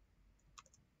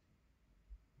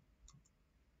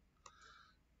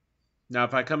 Now,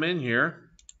 if I come in here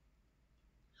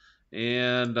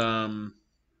and let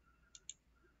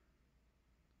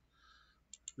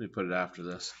me put it after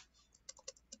this.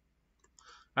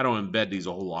 I don't embed these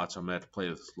a whole lot, so I'm going to have to play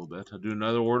with this a little bit. I'll do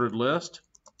another ordered list.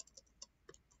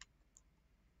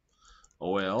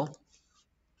 OL.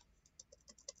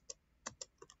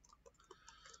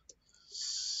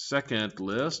 Second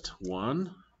list,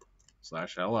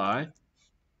 1/li.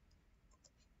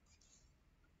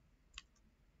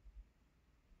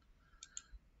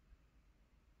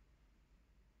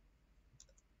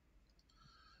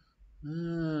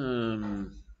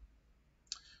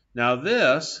 Now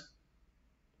this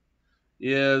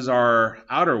is our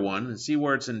outer one, and see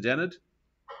where it's indented?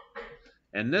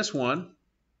 And this one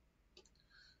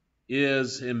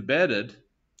is embedded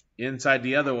inside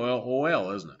the other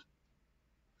OL, isn't it?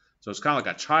 So it's kind of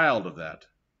like a child of that.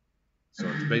 So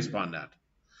it's based upon that.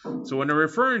 So when they're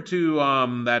referring to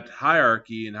that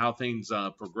hierarchy and how things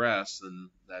progress, then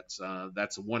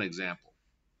that's one example.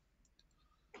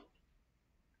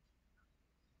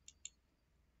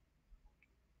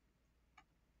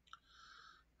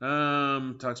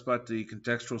 Talks about the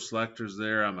contextual selectors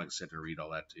there. I'm not going to sit here and read all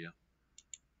that to you.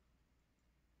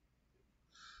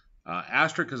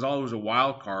 Asterisk is always a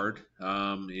wild card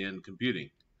in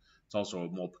computing. It's also a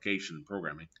multiplication in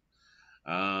programming.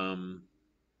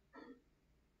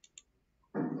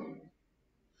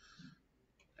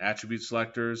 Attribute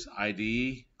selectors,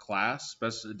 ID, class,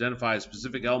 identifies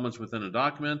specific elements within a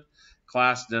document.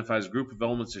 Class identifies a group of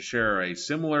elements that share a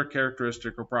similar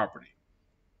characteristic or property.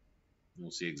 We'll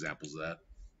see examples of that.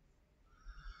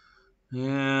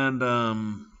 And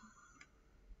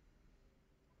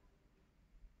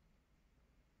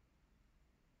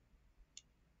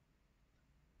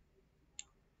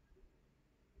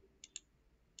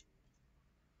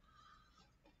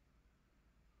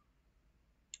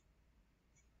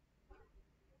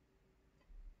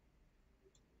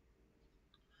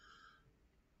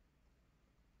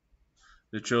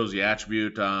it shows the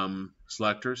attribute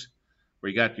selectors, where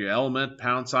you got your element, #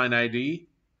 ID,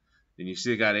 and you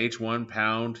see it got H1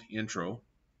 pound intro,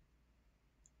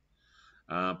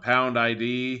 pound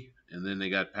ID, and then they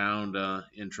got pound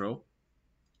intro.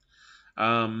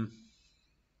 Let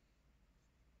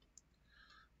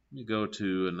me go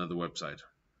to another website.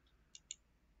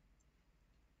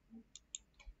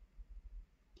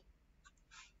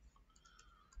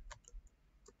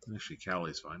 Actually,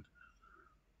 Cali's fine.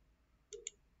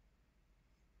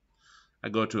 I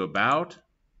go to About,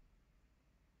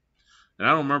 and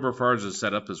I don't remember if ours is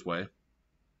set up this way.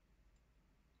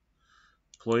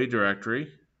 Employee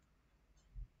directory.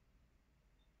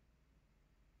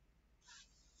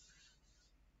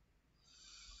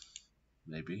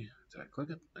 Maybe. Did I click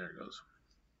it? There it goes.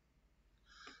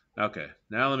 Okay,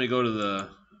 now let me go to the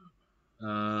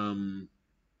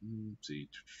let's see,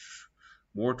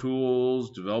 more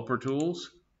tools, developer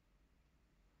tools.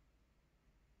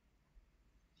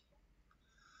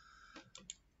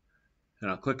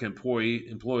 And I'll click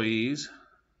employees.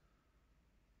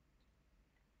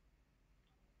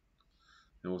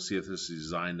 And we'll see if this is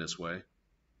designed this way.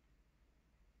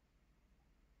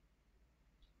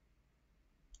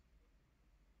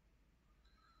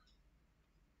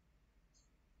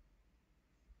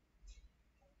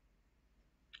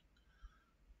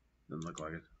 Doesn't look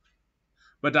like it.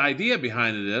 But the idea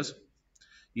behind it is,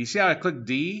 you see how I click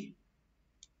D?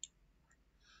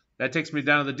 That takes me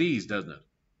down to the D's, doesn't it?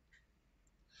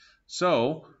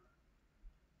 So,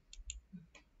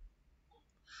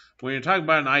 when you're talking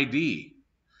about an ID,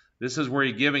 this is where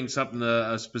you're giving something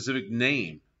a specific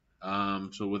name,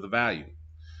 so with a value.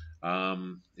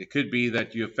 It could be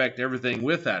that you affect everything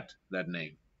with that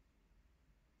name.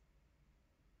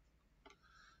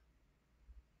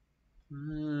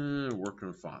 Working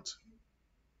with fonts.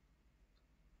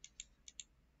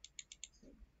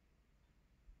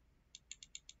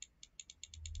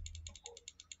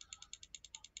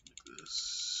 Like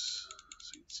this.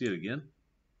 So you can see it again.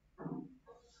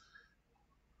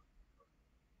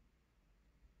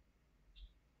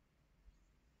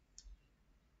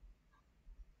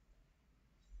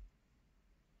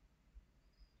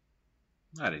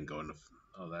 I didn't go into.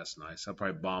 Oh, that's nice. I'll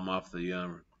probably bomb off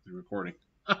the recording.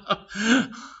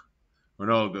 Or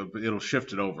no, it'll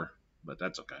shift it over, but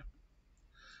that's okay.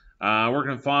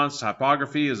 Working in fonts,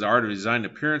 typography is the art of designing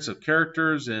appearance of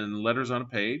characters and letters on a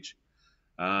page.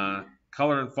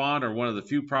 Color and font are one of the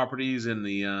few properties in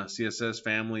the CSS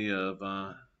family of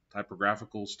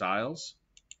typographical styles.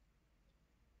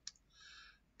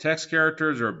 Text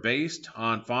characters are based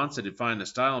on fonts that define the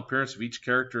style and appearance of each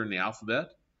character in the alphabet.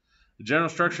 The general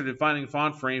structure defining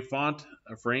font for any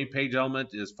page element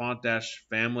is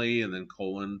font-family and then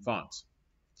 :fonts,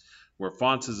 where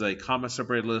fonts is a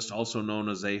comma-separated list, also known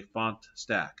as a font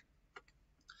stack.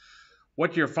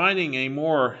 What you're finding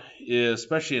more is,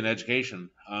 especially in education,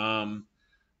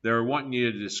 they're wanting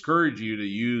you to discourage you to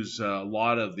use a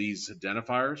lot of these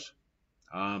identifiers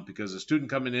because a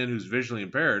student coming in who's visually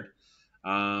impaired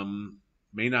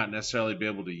may not necessarily be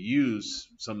able to use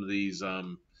some of these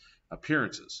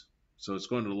appearances. So it's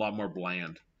going to a lot more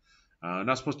bland.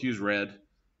 Not supposed to use red.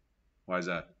 Why is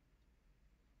that?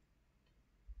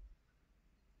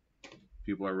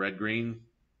 People are red-green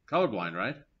colorblind,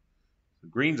 right?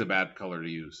 Green's a bad color to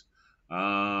use.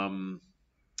 Really,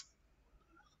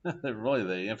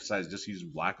 they emphasize just using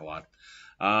black a lot.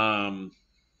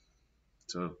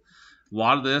 So a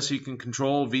lot of this you can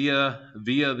control via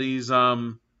these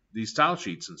style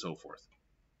sheets and so forth.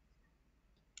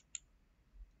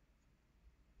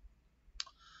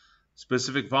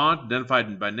 Specific font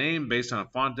identified by name based on a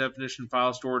font definition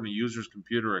file stored in a user's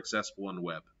computer or accessible on the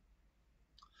web.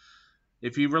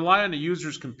 If you rely on a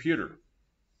user's computer,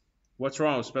 what's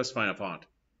wrong with specifying a font?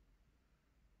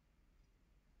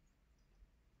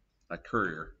 Like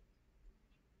Courier.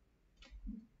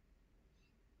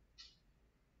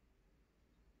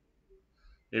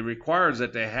 It requires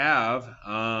that they have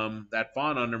that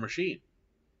font on their machine.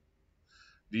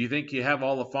 Do you think you have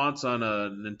all the fonts on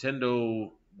a Nintendo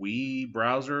Wii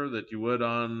browser that you would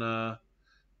on?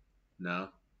 No.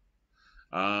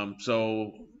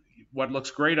 So what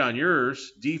looks great on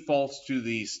yours defaults to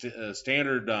the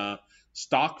standard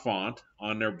stock font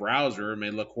on their browser and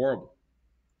may look horrible.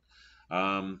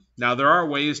 Now there are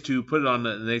ways to put it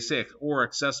on they say or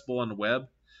accessible on the web.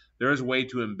 There is a way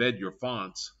to embed your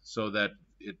fonts so that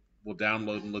it will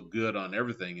download and look good on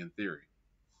everything in theory.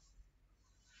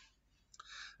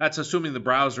 That's assuming the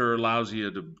browser allows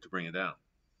you to bring it down.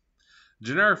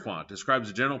 Generic font describes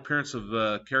the general appearance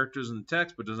of characters in the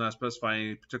text, but does not specify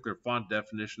any particular font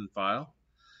definition file.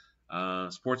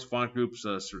 Supports font groups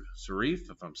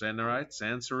serif, if I'm saying that right,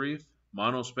 sans serif,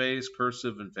 monospace,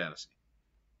 cursive, and fantasy.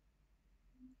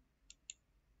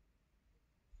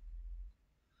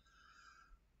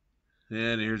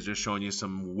 And here's just showing you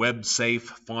some web-safe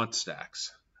font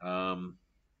stacks.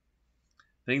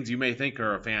 Things you may think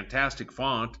are a fantastic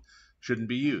font shouldn't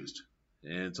be used.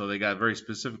 And so they got very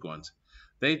specific ones.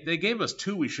 They gave us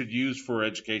two we should use for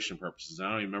education purposes. I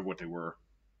don't even remember what they were.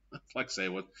 Like I say,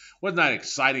 wasn't that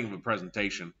exciting of a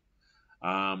presentation.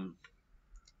 I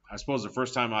suppose the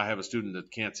first time I have a student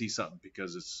that can't see something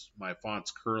because my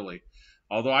font's curly.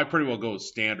 Although I pretty well go with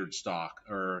standard stock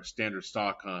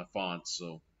fonts,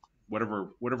 so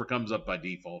whatever comes up by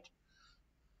default.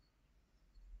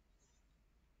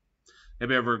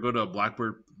 Maybe ever go to a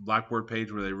Blackboard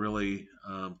page where they really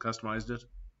customized it?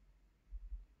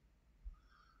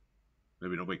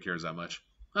 Maybe nobody cares that much.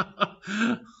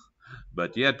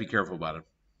 But yeah, be careful about it.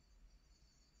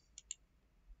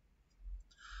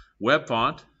 Web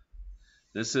font.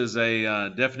 This is a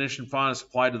definition font is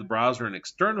applied to the browser in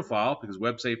external file because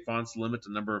web-safe fonts limit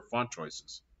the number of font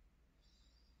choices.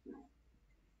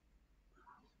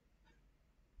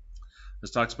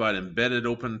 This talks about embedded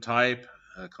open type,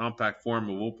 a compact form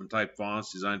of open type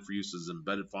fonts designed for use as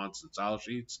embedded fonts and style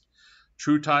sheets.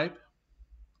 True type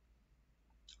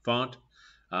font.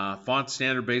 Font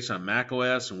standard based on Mac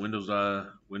OS and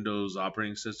Windows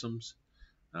operating systems.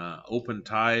 Open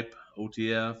type,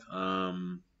 OTF.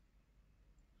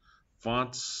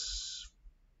 Font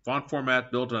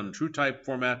format built on True Type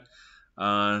format,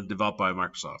 developed by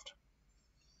Microsoft.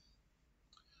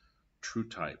 True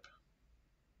Type.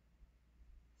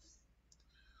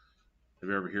 Have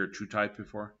you ever heard True Type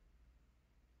before?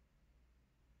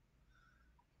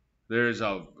 There's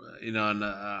I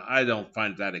don't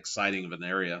find that exciting of an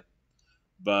area,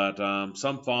 but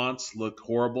some fonts look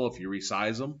horrible if you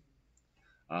resize them.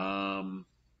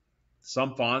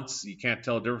 Some fonts you can't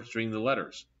tell the difference between the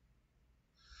letters.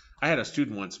 I had a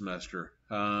student one semester.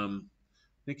 I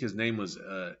think his name was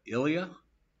Ilya.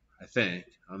 I think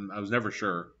I was never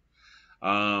sure.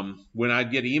 When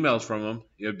I'd get emails from him,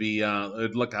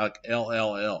 it'd look like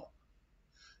LLL.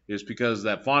 It's because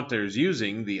that font they're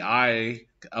using, the I,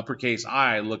 uppercase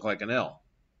I, looked like an L.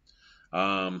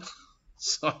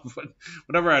 So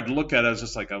whenever I'd look at it, I was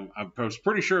just like, I was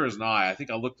pretty sure it was an I. I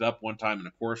think I looked it up one time in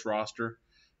a course roster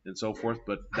and so forth.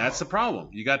 But that's the problem.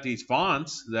 You got these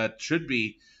fonts that should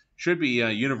be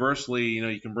universally,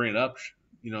 you can bring it up,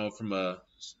 from an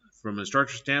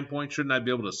instructor standpoint. Shouldn't I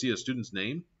be able to see a student's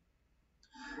name?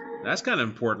 That's kind of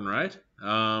important, right?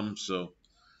 So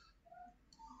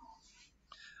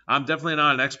I'm definitely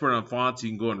not an expert on fonts. You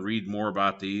can go and read more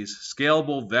about these.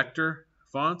 Scalable vector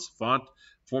fonts, font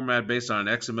format based on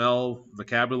XML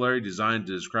vocabulary designed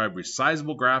to describe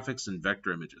resizable graphics and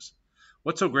vector images.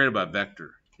 What's so great about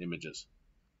vector images?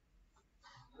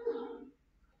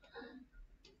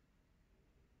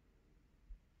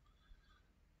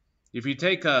 If you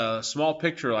take a small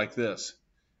picture like this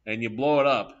and you blow it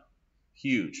up,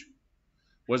 huge,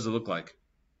 what does it look like?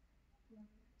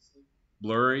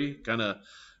 Blurry, kind of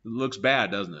looks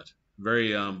bad, doesn't it?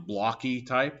 Very blocky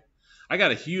type. I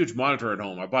got a huge monitor at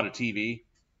home. I bought a TV,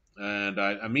 and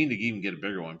I mean to even get a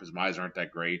bigger one because my eyes aren't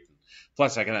that great.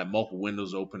 Plus, I can have multiple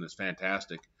windows open. It's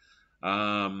fantastic.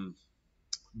 But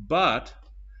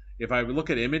if I look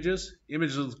at images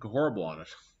look horrible on it.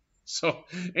 So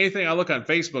anything I look on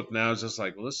Facebook now is just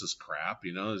like, well, this is crap.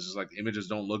 It's just like images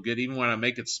don't look good. Even when I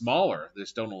make it smaller, they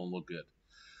still don't look good.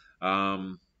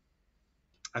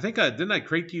 I think didn't I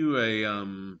create you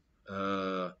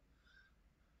a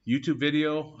YouTube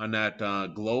video on that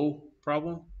glow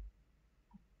problem?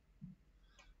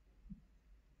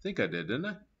 I think I did,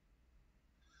 didn't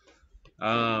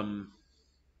I?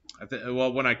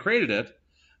 Well, when I created it,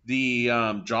 the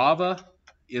Java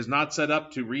is not set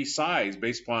up to resize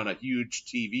based upon a huge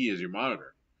TV as your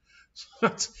monitor.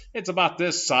 So it's about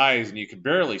this size, and you can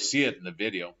barely see it in the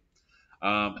video.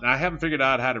 And I haven't figured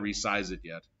out how to resize it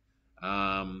yet.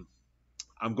 I'm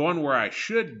going where I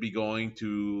should be going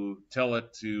to tell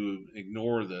it to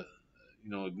ignore that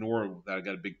I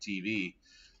got a big TV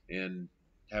and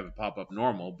have it pop up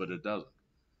normal, but it doesn't.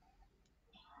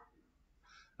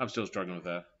 I'm still struggling with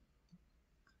that.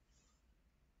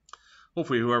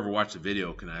 Hopefully whoever watched the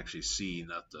video can actually see,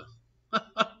 not to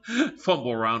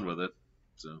fumble around with it.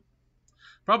 So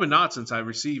probably not, since I've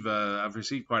received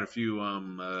quite a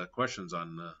few questions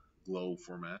on glow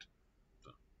format.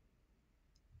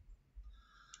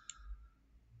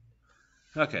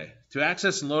 Okay, to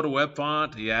access and load a web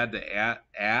font, you add the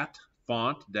at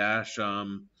font dash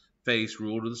face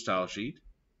rule to the style sheet.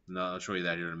 And I'll show you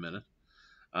that here in a minute.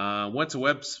 Once a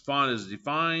web font is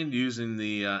defined, using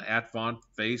the at font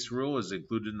face rule is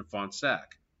included in the font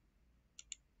stack.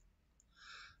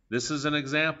 This is an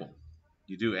example.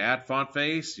 You do at font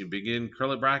face, you begin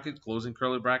curly bracket, closing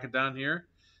curly bracket down here.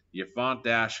 Your font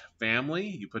dash family,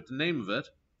 you put the name of it.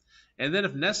 And then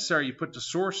if necessary, you put the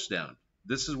source down.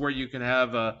 This is where you can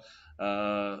have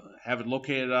it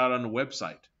located out on the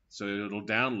website, so it'll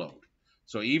download.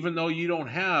 So even though you don't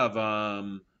have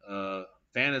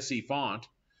fantasy font,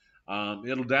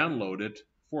 it'll download it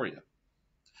for you.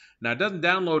 Now it doesn't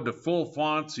download the full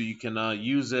font, so you can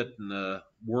use it in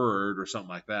Word or something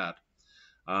like that.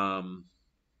 Um,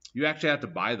 you actually have to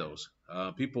buy those.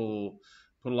 People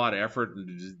put a lot of effort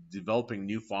into developing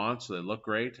new fonts so they look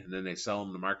great, and then they sell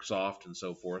them to Microsoft and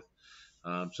so forth.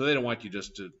 So they don't want you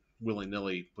just to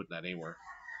willy-nilly put that anywhere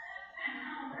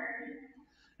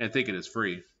and think it is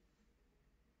free.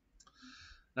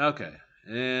 Okay,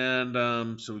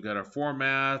 and so we got our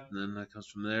format, and then that comes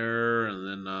from there, and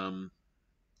then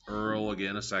URL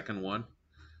again, a second one,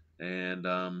 and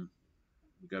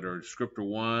we got our descriptor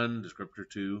 1, descriptor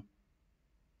 2.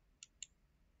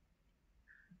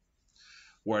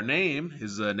 Where name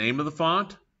is the name of the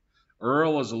font.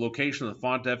 URL is a location of the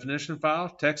font definition file.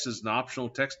 Text is an optional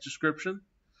text description.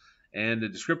 And the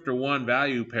descriptor 1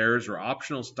 value pairs are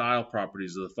optional style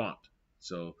properties of the font.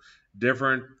 So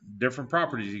different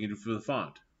properties you can do for the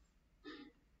font.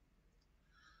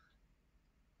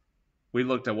 We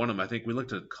looked at one of them. I think we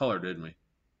looked at color, didn't we? You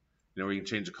know where you can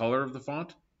change the color of the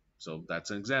font? So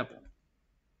that's an example.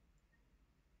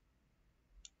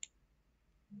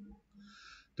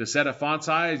 To set a font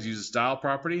size, use a style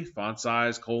property, font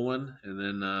size, colon, and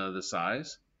then the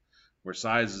size, where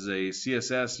size is a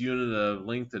CSS unit of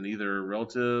length in either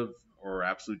relative or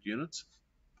absolute units.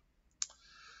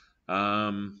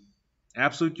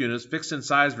 Absolute units, fixed in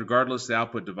size regardless of the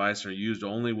output device, are used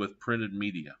only with printed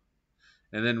media.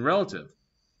 And then relative.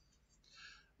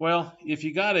 Well, if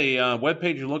you got a web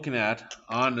page you're looking at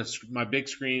on my big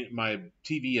screen, my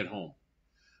TV at home,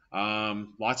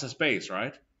 lots of space,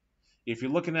 right? If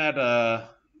you're looking at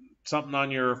something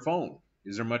on your phone,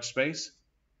 is there much space?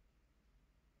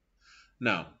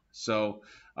 No. So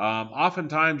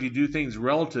oftentimes you do things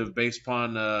relative based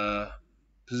upon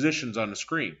positions on the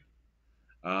screen.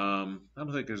 I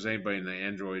don't think there's anybody in the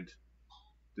Android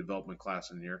development class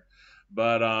in here,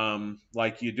 but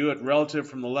like you do it relative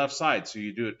from the left side, so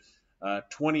you do it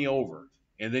 20 over,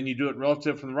 and then you do it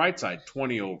relative from the right side,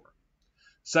 20 over,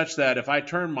 such that if I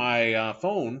turn my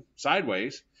phone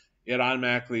sideways, it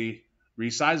automatically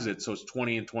resizes it so it's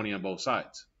 20 and 20 on both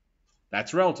sides.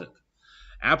 That's relative.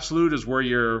 Absolute is where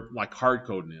you're like hard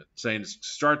coding it, saying it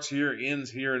starts here,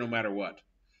 ends here, no matter what.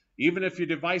 Even if your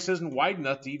device isn't wide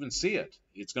enough to even see it,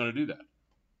 it's going to do that.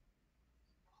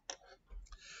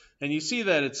 And you see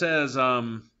that it says,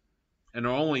 and are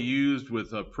only used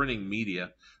with printing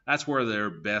media. That's where they're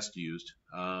best used,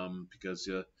 because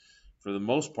for the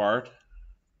most part,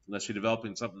 unless you're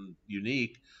developing something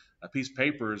unique, a piece of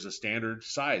paper is a standard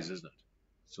size, isn't it?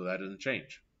 So that doesn't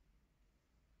change.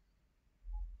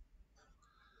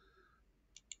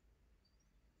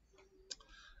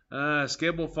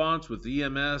 Scalable fonts with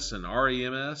EMS and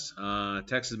REMS.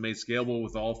 Text is made scalable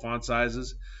with all font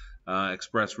sizes,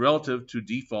 expressed relative to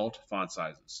default font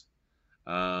sizes.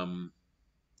 3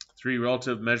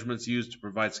 relative measurements used to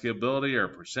provide scalability are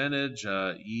percentage,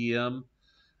 EM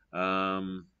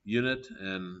unit,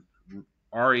 and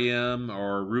REM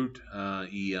or root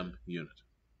EM unit.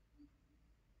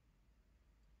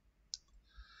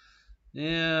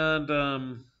 And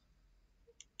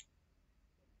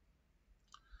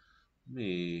let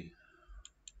me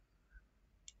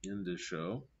end this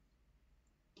show.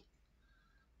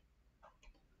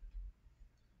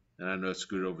 And I know it's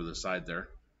screwed over the side there.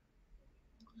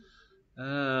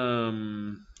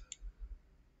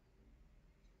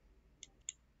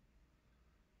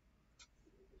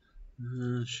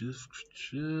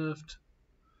 Shift.